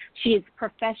us. She's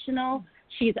professional.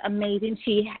 She's amazing.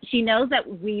 She knows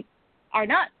that we are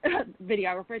not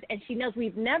videographers, and she knows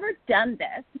we've never done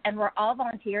this, and we're all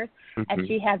volunteers, and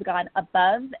she has gone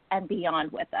above and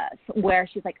beyond with us, where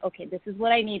she's like, okay, this is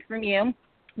what I need from you.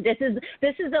 This is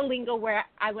the lingo where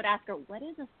I would ask her, what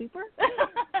is a super?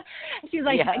 She's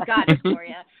like, I got it for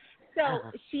you.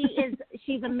 So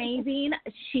she's amazing.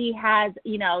 She has,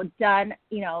 done,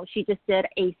 she just did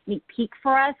a sneak peek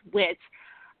for us, which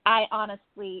I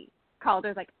honestly called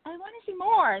her, like, I want to see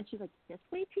more. And she's like, just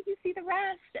wait till you see the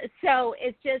rest. So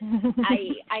it's just,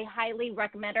 I highly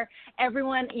recommend her.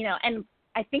 Everyone, and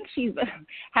I think she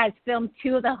has filmed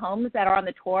 2 of the homes that are on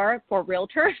the tour for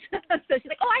realtors. So she's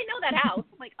like, oh, I know that house.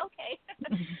 I'm like, okay.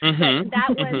 So that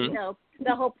was,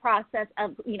 the whole process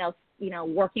of,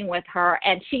 working with her.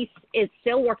 And she is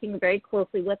still working very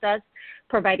closely with us,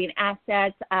 providing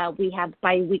assets. We have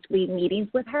bi-weekly meetings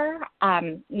with her,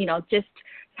 just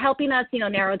helping us,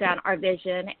 narrow down our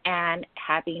vision and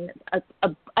having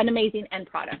an amazing end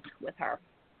product with her.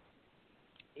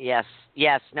 Yes.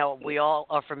 No, we all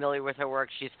are familiar with her work.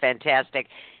 She's fantastic.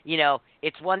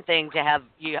 It's one thing to have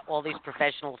all these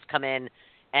professionals come in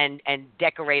and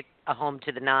decorate a home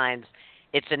to the nines.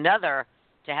 It's another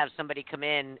to have somebody come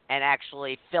in and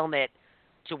actually film it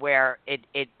to where it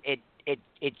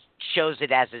shows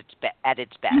it at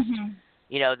its best.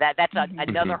 That's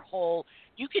another whole.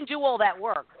 You can do all that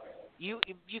work. You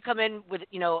come in with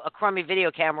a crummy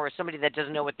video camera or somebody that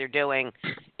doesn't know what they're doing,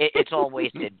 it's all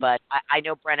wasted. But I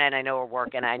know Brenna and I know her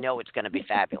work, and I know it's going to be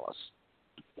fabulous.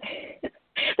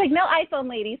 Like, no iPhone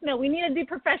ladies. No, we need to be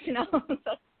professional. So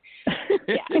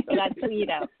that's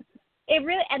it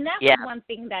really, and that was one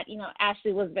thing that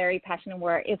Ashley was very passionate.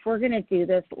 Where if we're going to do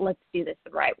this, let's do this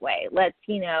the right way. Let's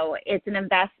it's an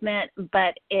investment,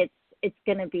 but it's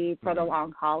going to be for the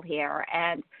long haul here.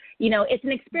 And, it's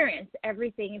an experience,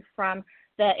 everything from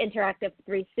the interactive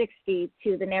 360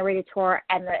 to the narrated tour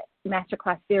and the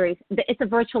masterclass series. It's a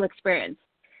virtual experience.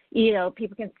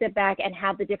 People can sit back and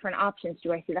have the different options.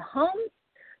 Do I see the homes?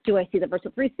 Do I see the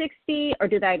virtual 360? Or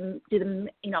do I do the,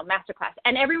 masterclass?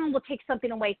 And everyone will take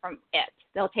something away from it.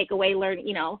 They'll take away,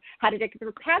 how to decorate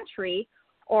the pantry.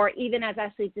 Or even as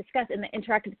Ashley discussed in the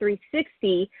interactive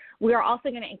 360, we are also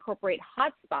going to incorporate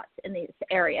hotspots in this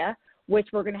area, which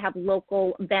we're going to have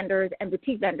local vendors and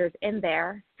boutique vendors in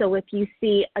there. So if you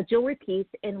see a jewelry piece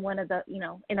in one of the,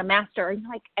 in a master, and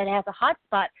it has a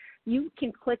hotspot, you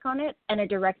can click on it and it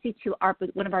directs you to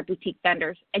one of our boutique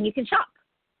vendors, and you can shop.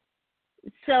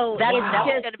 So that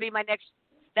was going to be my next.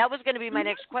 That was going to be my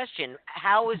next question.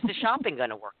 How is the shopping going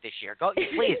to work this year? Go,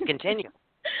 please continue.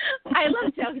 I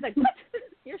love Joe. He's like, what?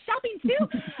 You're shopping too?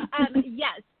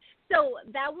 Yes. So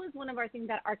that was one of our things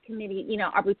that our committee,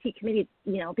 our boutique committee,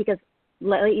 because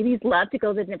ladies love to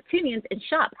go to the Neptunians and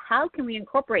shop. How can we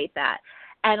incorporate that?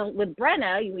 And with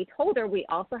Brenna, we told her we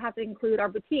also have to include our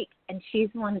boutique. And she's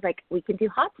the one who's like, we can do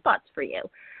hotspots for you.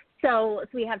 So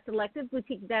we have selective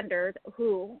boutique vendors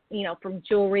who, from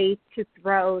jewelry to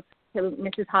throws to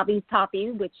Mrs. Hobby's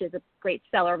Topping, which is a great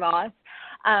seller of ours.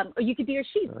 Or you could do your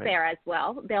sheets there as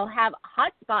well. They'll have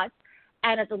hotspots,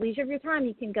 and at the leisure of your time,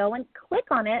 you can go and click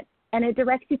on it, and it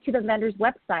directs you to the vendor's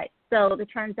website. So the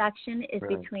transaction is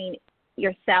between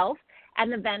yourself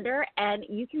and the vendor, and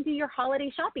you can do your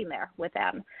holiday shopping there with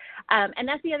them. And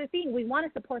that's the other thing. We want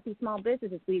to support these small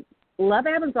businesses. We love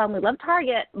Amazon. We love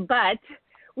Target, but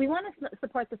we want to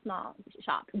support the small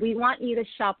shop. We want you to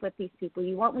shop with these people.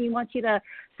 We want you to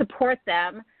support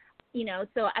them,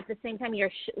 so at the same time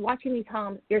you're watching these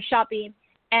homes, you're shopping,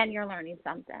 and you're learning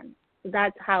something.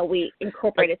 That's how we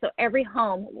incorporate it. So every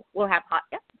home will have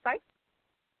sorry?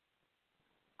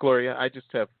 Gloria, I just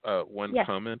have one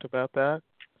comment about that.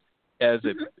 As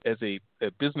a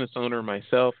business owner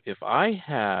myself, if I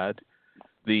had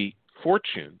the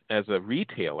fortune as a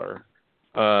retailer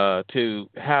to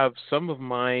have some of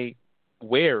my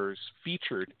wares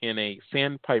featured in a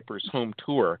Sandpipers home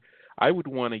tour, I would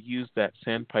want to use that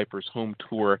Sandpipers home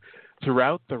tour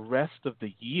throughout the rest of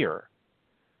the year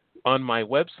on my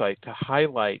website to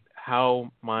highlight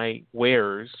how my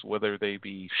wares, whether they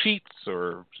be sheets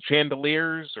or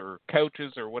chandeliers or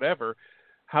couches or whatever,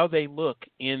 how they look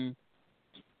in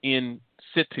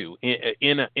situ,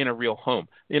 in a real home.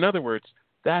 In other words,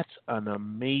 that's an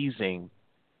amazing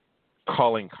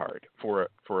calling card for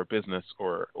a business,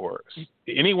 or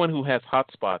anyone who has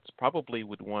hotspots probably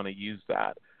would want to use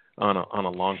that on a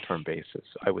long-term basis,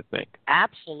 I would think.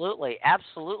 Absolutely.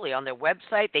 On their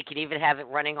website, they could even have it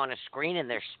running on a screen in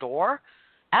their store.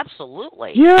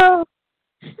 Absolutely. Yeah.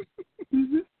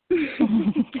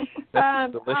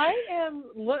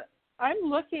 I'm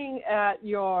looking at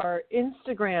your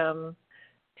Instagram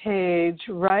page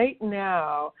right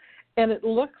now, and it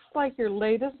looks like your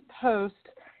latest post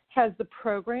has the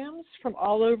programs from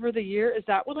all over the year. Is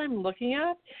that what I'm looking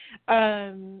at?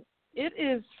 It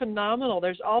is phenomenal.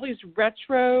 There's all these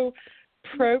retro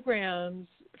programs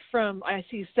from, I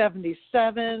see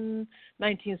 77,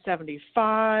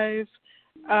 1975.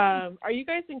 Are you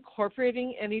guys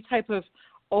incorporating any type of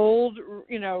old,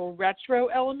 retro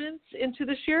elements into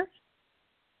this year?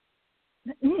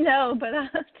 No, but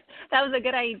that was a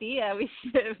good idea. We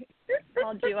should have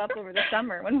called you up over the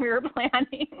summer when we were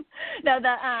planning. No,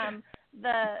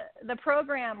 the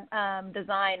program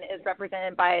design is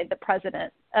represented by the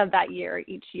president of that year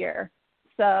each year.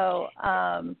 So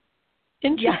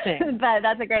interesting. Yeah,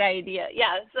 that's a great idea.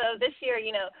 Yeah. So this year,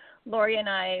 Lori and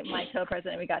I, my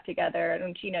co-president, we got together,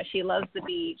 and she loves the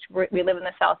beach. We live in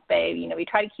the South Bay. We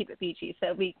try to keep it beachy.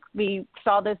 So we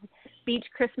saw this beach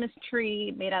Christmas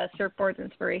tree made out of surfboards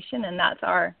inspiration, and that's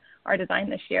our design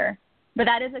this year. But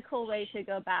that is a cool way to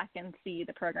go back and see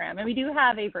the program. And we do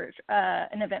have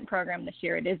an event program this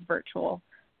year. It is virtual,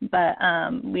 but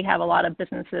we have a lot of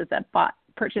businesses that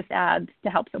purchased ads to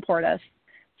help support us.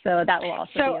 So that will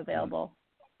also be available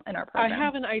in our program. I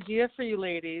have an idea for you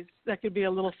ladies that could be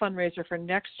a little fundraiser for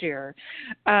next year.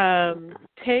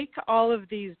 Take all of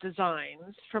these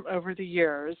designs from over the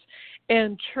years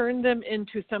and turn them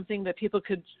into something that people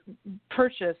could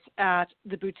purchase at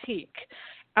the boutique.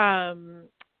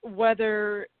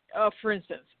 Whether, for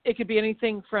instance, it could be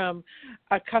anything from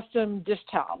a custom dish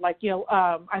towel, like,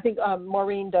 I think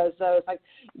Maureen does those, like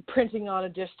printing on a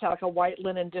dish towel, like a white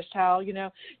linen dish towel,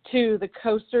 to the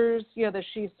coasters, that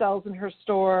she sells in her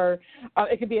store.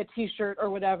 It could be a T-shirt or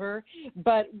whatever.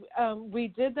 But we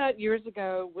did that years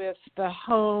ago with the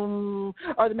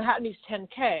Manhattan Beach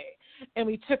 10K. And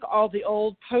we took all the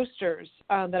old posters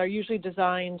that are usually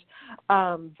designed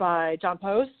by John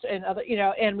Post and other,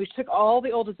 and we took all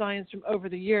the old designs from over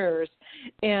the years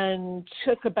and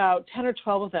took about 10 or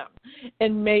 12 of them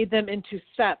and made them into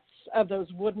sets of those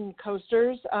wooden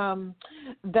coasters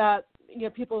that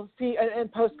people see,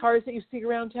 and postcards that you see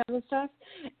around town and stuff.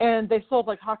 And they sold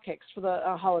like hotcakes for the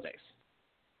holidays.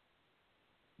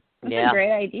 That's a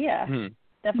great idea.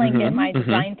 Definitely get my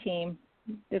design team.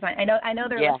 I know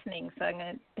they're listening, so I'm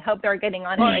going to hope they're getting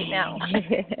on it right now.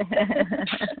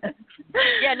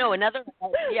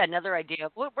 Another idea.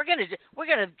 We're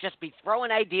gonna just be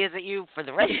throwing ideas at you for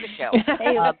the rest of the show.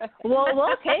 Hey,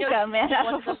 we'll take them, man.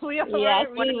 We will.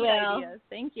 Ideas.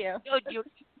 Thank you.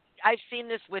 I've seen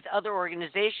this with other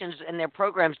organizations and their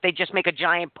programs. They just make a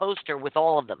giant poster with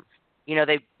all of them.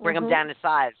 They bring them down to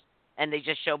size, and they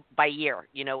just show by year,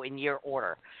 in year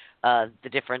order, all the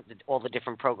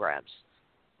different programs.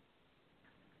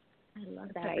 I love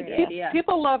that idea.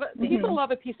 People love it. People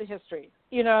love a piece of history,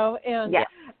 and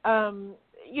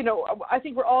I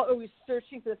think we're all always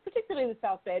searching for this, particularly in the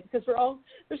South Bay, because we're all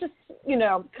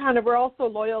so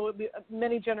loyal.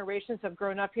 Many generations have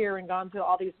grown up here and gone through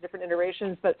all these different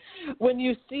iterations. But when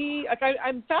you see,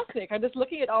 I'm fascinated. I'm just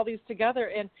looking at all these together,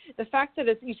 and the fact that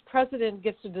each president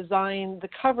gets to design the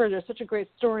cover, there's such a great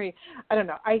story. I don't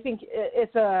know. I think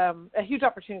it's a huge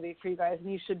opportunity for you guys, and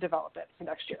you should develop it for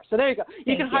next year. So there you go.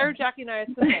 You can hire Jackie and I as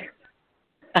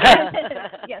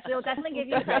yes, we'll definitely give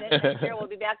you credit. Next year we'll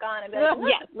be back on and be like,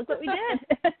 yes, look what we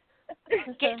did.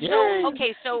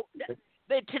 So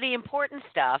to the important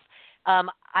stuff,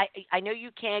 I know you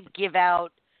can't give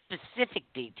out specific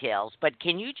details, but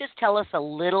can you just tell us a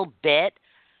little bit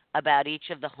about each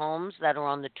of the homes that are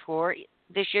on the tour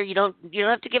this year? You don't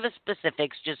have to give us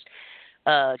specifics, just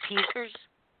teasers.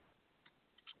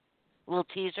 A little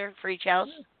teaser for each house.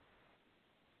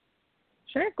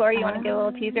 Sure. Gloria, you want to give a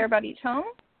little teaser about each home?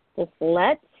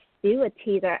 Let's do a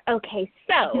teaser. Okay,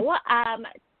 so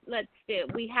let's do.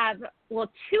 We have,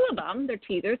 two of them. They're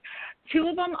teasers. Two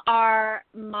of them are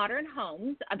modern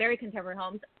homes, very contemporary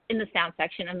homes in the sound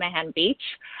section of Manhattan Beach.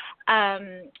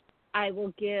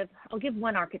 I'll give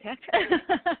one architect.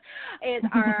 Is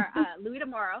our Louis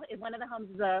D'Amaro is one of the homes,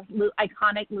 the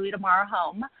iconic Louis D'Amaro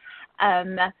home.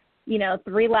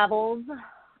 3 levels,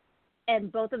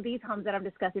 and both of these homes that I'm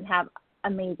discussing have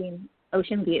amazing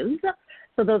ocean views.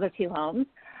 So those are 2 homes.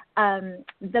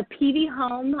 The PV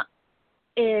home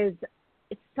it's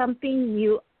something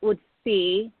you would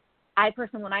see.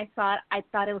 When I saw it, I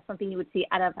thought it was something you would see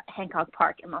out of Hancock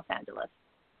Park in Los Angeles.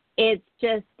 It's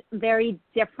just very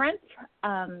different.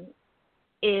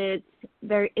 It's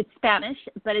Spanish,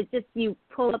 but it's just you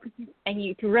pull up and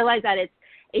you to realize that it's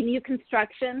a new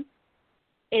construction.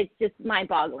 It's just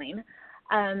mind-boggling.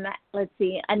 Let's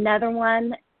see, another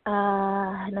one,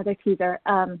 another teaser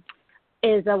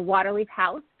is a Waterleaf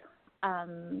house.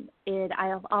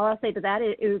 All I'll say to that,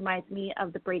 it reminds me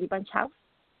of the Brady Bunch house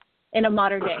in a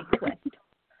modern day twist.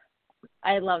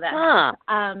 I love that.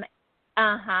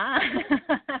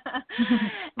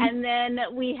 And then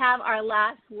we have our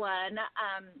last one.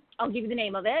 I'll give you the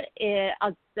name of it. The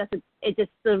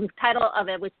title of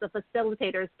it, which the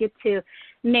facilitators get to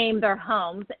name their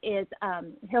homes, is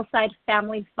Hillside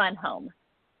Family Fun Home.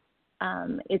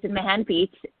 It's in Manhattan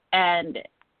Beach, and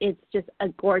it's just a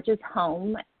gorgeous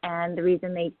home. And the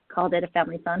reason they called it a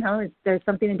family fun home is there's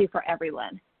something to do for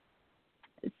everyone.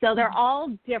 So they're all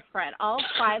different. All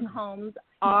 5 homes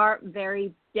are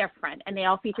very different, and they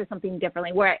all feature something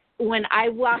differently. Where when I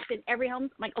walked in every home,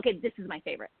 I'm like, okay, this is my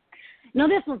favorite. No,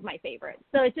 this one's my favorite.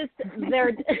 So it's just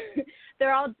they're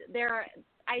all.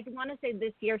 I want to say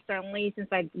this year certainly, since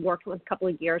I've worked with a couple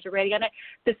of years already on it,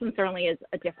 this one certainly is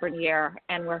a different year,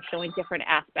 and we're showing different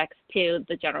aspects to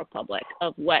the general public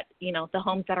of what the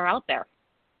homes that are out there.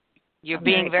 You're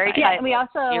being very tight. Yeah, we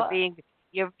also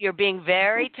You're being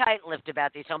very tight-lipped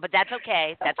about these homes, but that's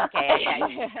okay. That's okay.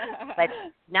 But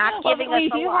not giving us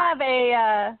a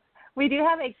lot. We do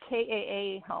have a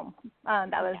KAA home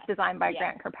that was designed by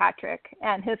Grant Kirkpatrick,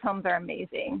 and his homes are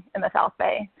amazing in the South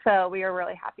Bay. So we are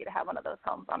really happy to have one of those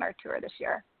homes on our tour this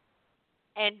year.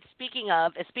 And speaking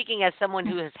as someone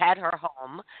who has had her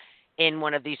home in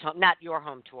one of these homes, not your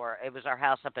home tour, it was our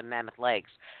house up in Mammoth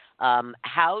Lakes.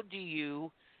 How do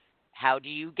you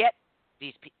get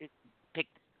these people?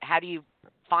 How do you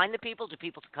find the people? Do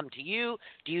people come to you?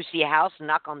 Do you see a house and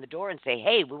knock on the door and say,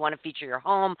 hey, we want to feature your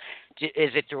home?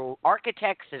 Is it through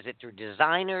architects? Is it through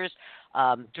designers?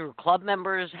 Through club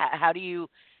members? How do you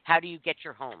get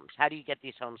your homes? How do you get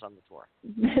these homes on the tour?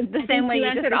 The same way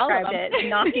you just described it,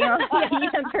 knocking on. You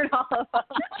answered all of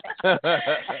them.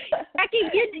 Becky,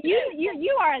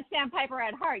 you are a Sandpiper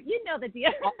at heart. You know the deal.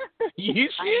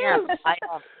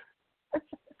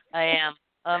 I am.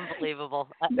 Unbelievable.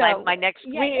 No, my next.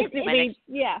 We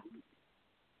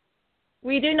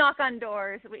do knock on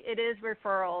doors. It is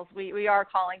referrals. We are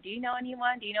calling. Do you know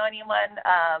anyone? Do you know anyone?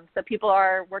 So people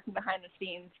are working behind the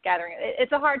scenes, gathering.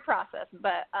 It's a hard process,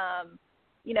 but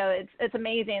it's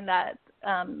amazing that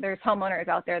there's homeowners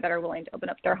out there that are willing to open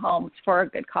up their homes for a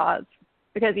good cause.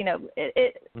 Because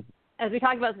as we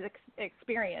talked about this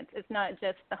experience, it's not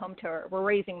just the home tour. We're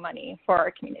raising money for our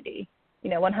community.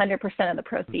 100% of the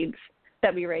proceeds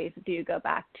that we raise do go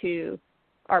back to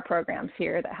our programs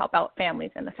here that help out families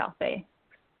in the South Bay.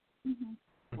 Mm-hmm.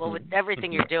 Well, with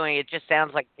everything you're doing, it just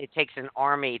sounds like it takes an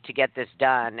army to get this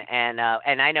done, and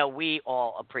I know we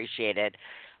all appreciate it.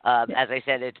 As I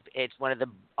said, it's one of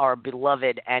our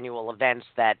beloved annual events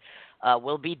that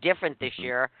will be different this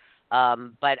year,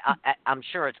 but I'm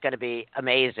sure it's going to be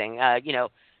amazing.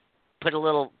 Put a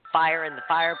little fire in the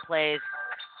fireplace,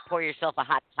 pour yourself a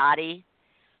hot toddy.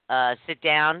 Sit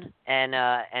down and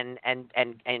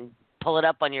pull it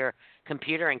up on your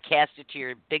computer and cast it to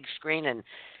your big screen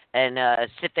and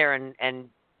sit there and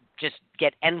just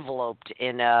get enveloped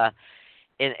in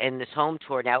this home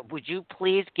tour. Now, would you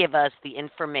please give us the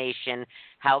information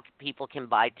how people can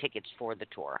buy tickets for the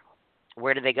tour?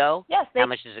 Where do they go? Yes. How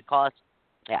much does it cost?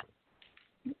 Yeah.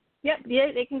 Yep.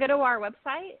 Yeah, they can go to our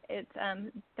website. It's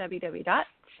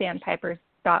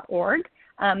www.sandpipers.org.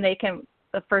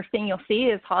 The first thing you'll see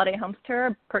is Holiday Homes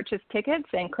Tour, purchase tickets,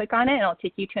 and click on it, and it'll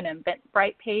take you to an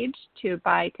Eventbrite page to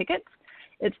buy tickets.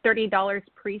 It's $30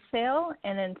 pre-sale,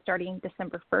 and then starting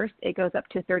December 1st, it goes up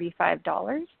to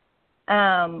 $35.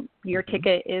 Your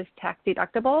ticket is tax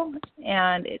deductible,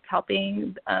 and it's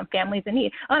helping families in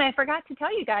need. Oh, and I forgot to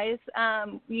tell you guys,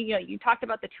 you talked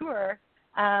about the tour.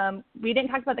 We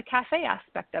didn't talk about the cafe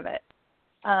aspect of it.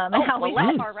 And how we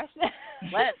have our restaurant.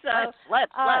 Let's. We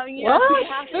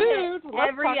have to hit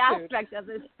every aspect of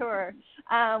this tour.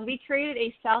 We created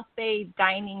a South Bay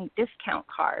dining discount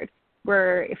card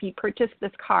where if you purchase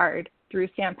this card through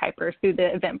Sandpipers, through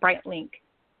the Eventbrite link,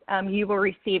 you will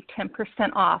receive 10%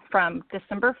 off from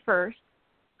December 1st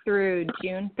through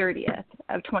June 30th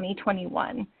of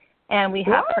 2021. And we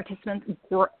have participants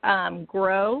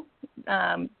grow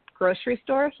grocery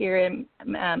store here in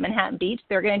Manhattan Beach.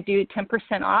 They're going to do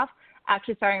 10% off,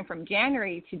 actually starting from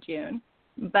January to June.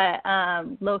 But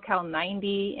Local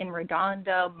 90 in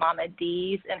Redondo, Mama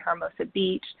D's in Hermosa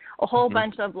Beach, a whole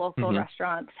bunch of local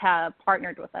restaurants have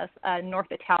partnered with us.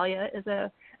 North Italia is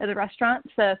a restaurant.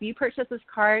 So if you purchase this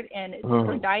card and it's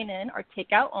for dine-in or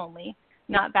takeout only,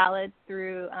 not valid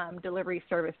through delivery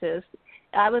services,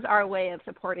 that was our way of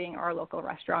supporting our local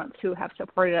restaurants who have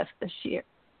supported us this year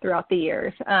throughout the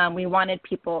years. We wanted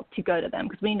people to go to them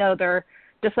because we know they're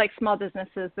just like small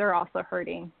businesses, they're also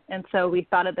hurting. And so we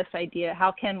thought of this idea,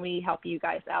 how can we help you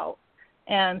guys out?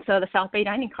 And so the South Bay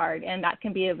Dining Card, and that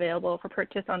can be available for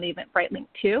purchase on the Eventbrite link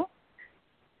too.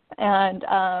 And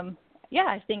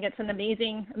I think it's an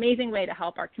amazing way to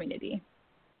help our community.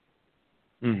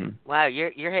 Mm-hmm. Wow,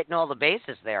 you're hitting all the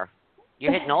bases there.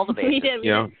 You're hitting all the bases. We did.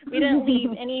 We didn't leave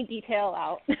any detail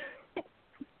out.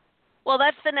 Well,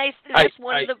 that's the nice. That's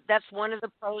one of the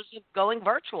pros of going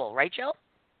virtual, right, Jill?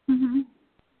 Mm-hmm.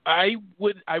 I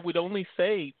would only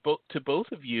say to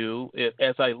both of you,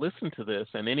 as I listen to this,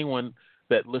 and anyone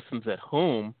that listens at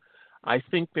home, I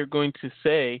think they're going to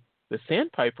say the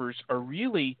Sandpipers are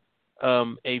really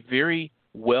a very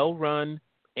well-run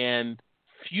and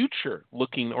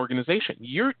future-looking organization.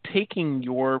 You're taking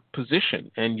your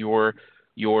position and your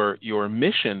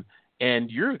mission, and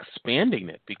you're expanding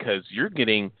it because you're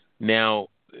getting now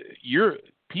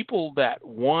people that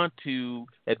want to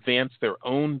advance their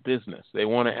own business, they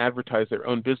want to advertise their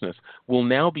own business, will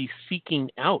now be seeking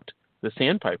out the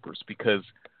Sandpipers because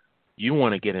you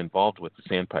want to get involved with the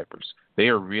Sandpipers. They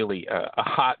are really a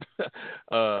hot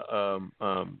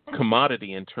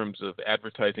commodity in terms of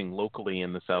advertising locally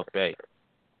in the South Bay.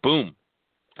 Boom.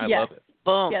 I love it.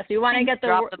 Boom. Yes, we want to get the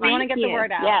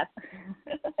word out. Yes.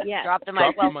 Yes. Drop the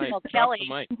mic.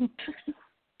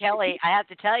 Kelly, I have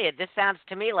to tell you, this sounds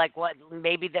to me like one of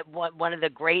the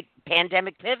great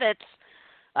pandemic pivots.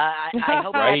 I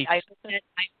hope right. I hope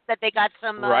that they got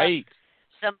some right.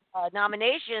 Some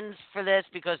nominations for this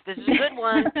because this is a good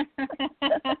one.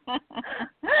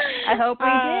 I hope we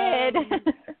did.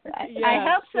 Yes, I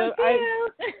hope so too.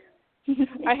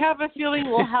 I have a feeling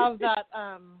we'll have that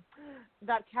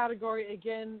category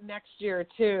again next year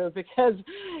too, because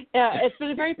it's been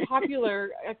a very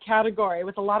popular category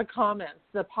with a lot of comments,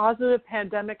 the positive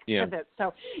pandemic pivot.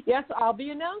 So yes, I'll be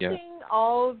announcing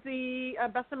all of the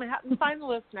Best of Manhattan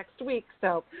finalists next week,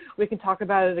 so we can talk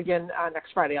about it again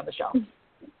next Friday on the show.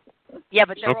 Yeah,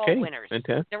 but they're all winners.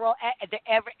 Fantastic. They're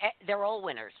all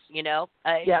winners. You know.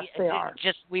 Yes, they are.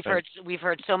 Just we've heard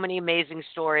so many amazing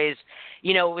stories.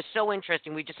 You know, it was so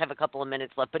interesting. We just have a couple of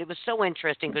minutes left, but it was so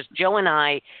interesting because Joe and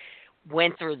I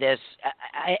went through this,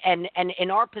 and in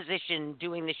our position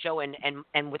doing the show and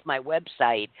with my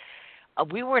website,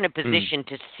 we were in a position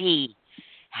to see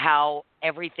how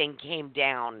everything came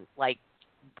down, like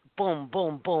boom,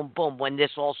 boom, boom, boom, when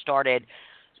this all started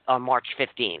on March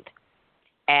 15th.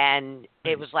 And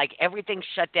it was like everything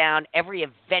shut down. Every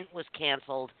event was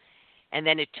canceled. And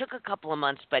then it took a couple of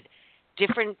months, but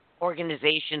different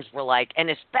organizations were like, and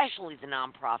especially the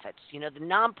nonprofits, you know, the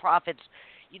nonprofits,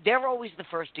 they're always the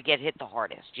first to get hit the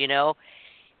hardest, you know.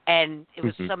 And it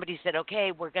was somebody said,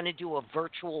 okay, we're going to do a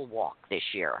virtual walk this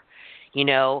year, you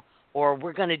know, or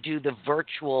we're going to do the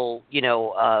virtual,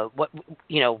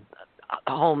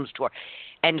 homes tour.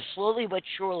 And slowly but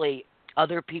surely,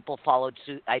 other people followed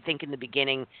suit. I think in the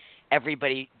beginning,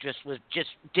 everybody just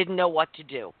didn't know what to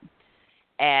do,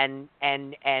 and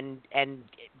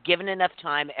given enough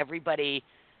time, everybody,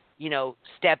 you know,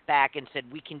 stepped back and said,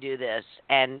 "We can do this."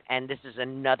 And this is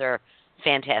another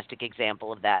fantastic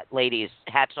example of that. Ladies,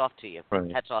 hats off to you. Right.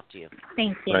 Hats off to you.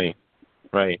 Thank you.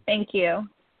 Right. Thank you.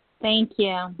 Thank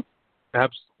you.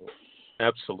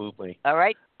 Absolutely. All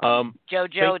right, Joe,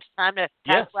 it's time to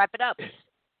wrap it up.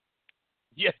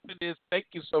 Yes, it is. Thank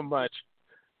you so much,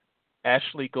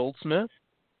 Ashley Goldsmith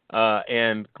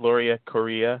and Gloria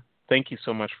Correa. Thank you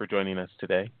so much for joining us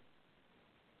today.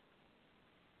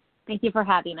 Thank you for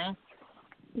having us.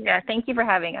 Yeah, thank you for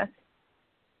having us.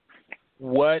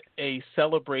 What a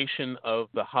celebration of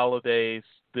the holidays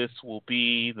this will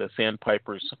be, the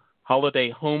Sandpipers Holiday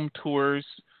Home Tours.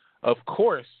 Of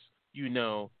course, you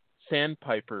know,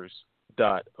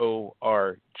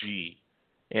 sandpipers.org.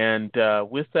 And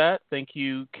with that, thank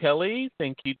you, Kelly.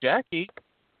 Thank you, Jackie.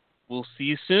 We'll see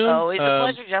you soon. Always a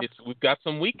pleasure, Jeff. We've got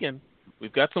some weekending to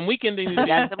do.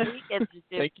 Got some weekends to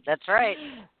do. That's right.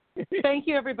 Thank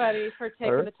you, everybody, for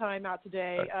taking the time out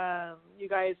today. You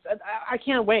guys, I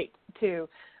can't wait to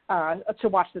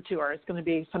watch the tour. It's going to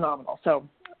be phenomenal. So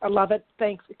I love it.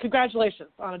 Thanks. Congratulations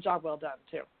on a job well done,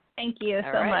 too. Thank you All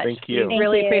so right. much. Thank you. We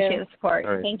really appreciate the support.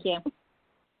 All right. Thank you.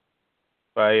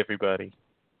 Bye, everybody.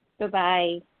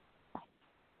 Bye-bye.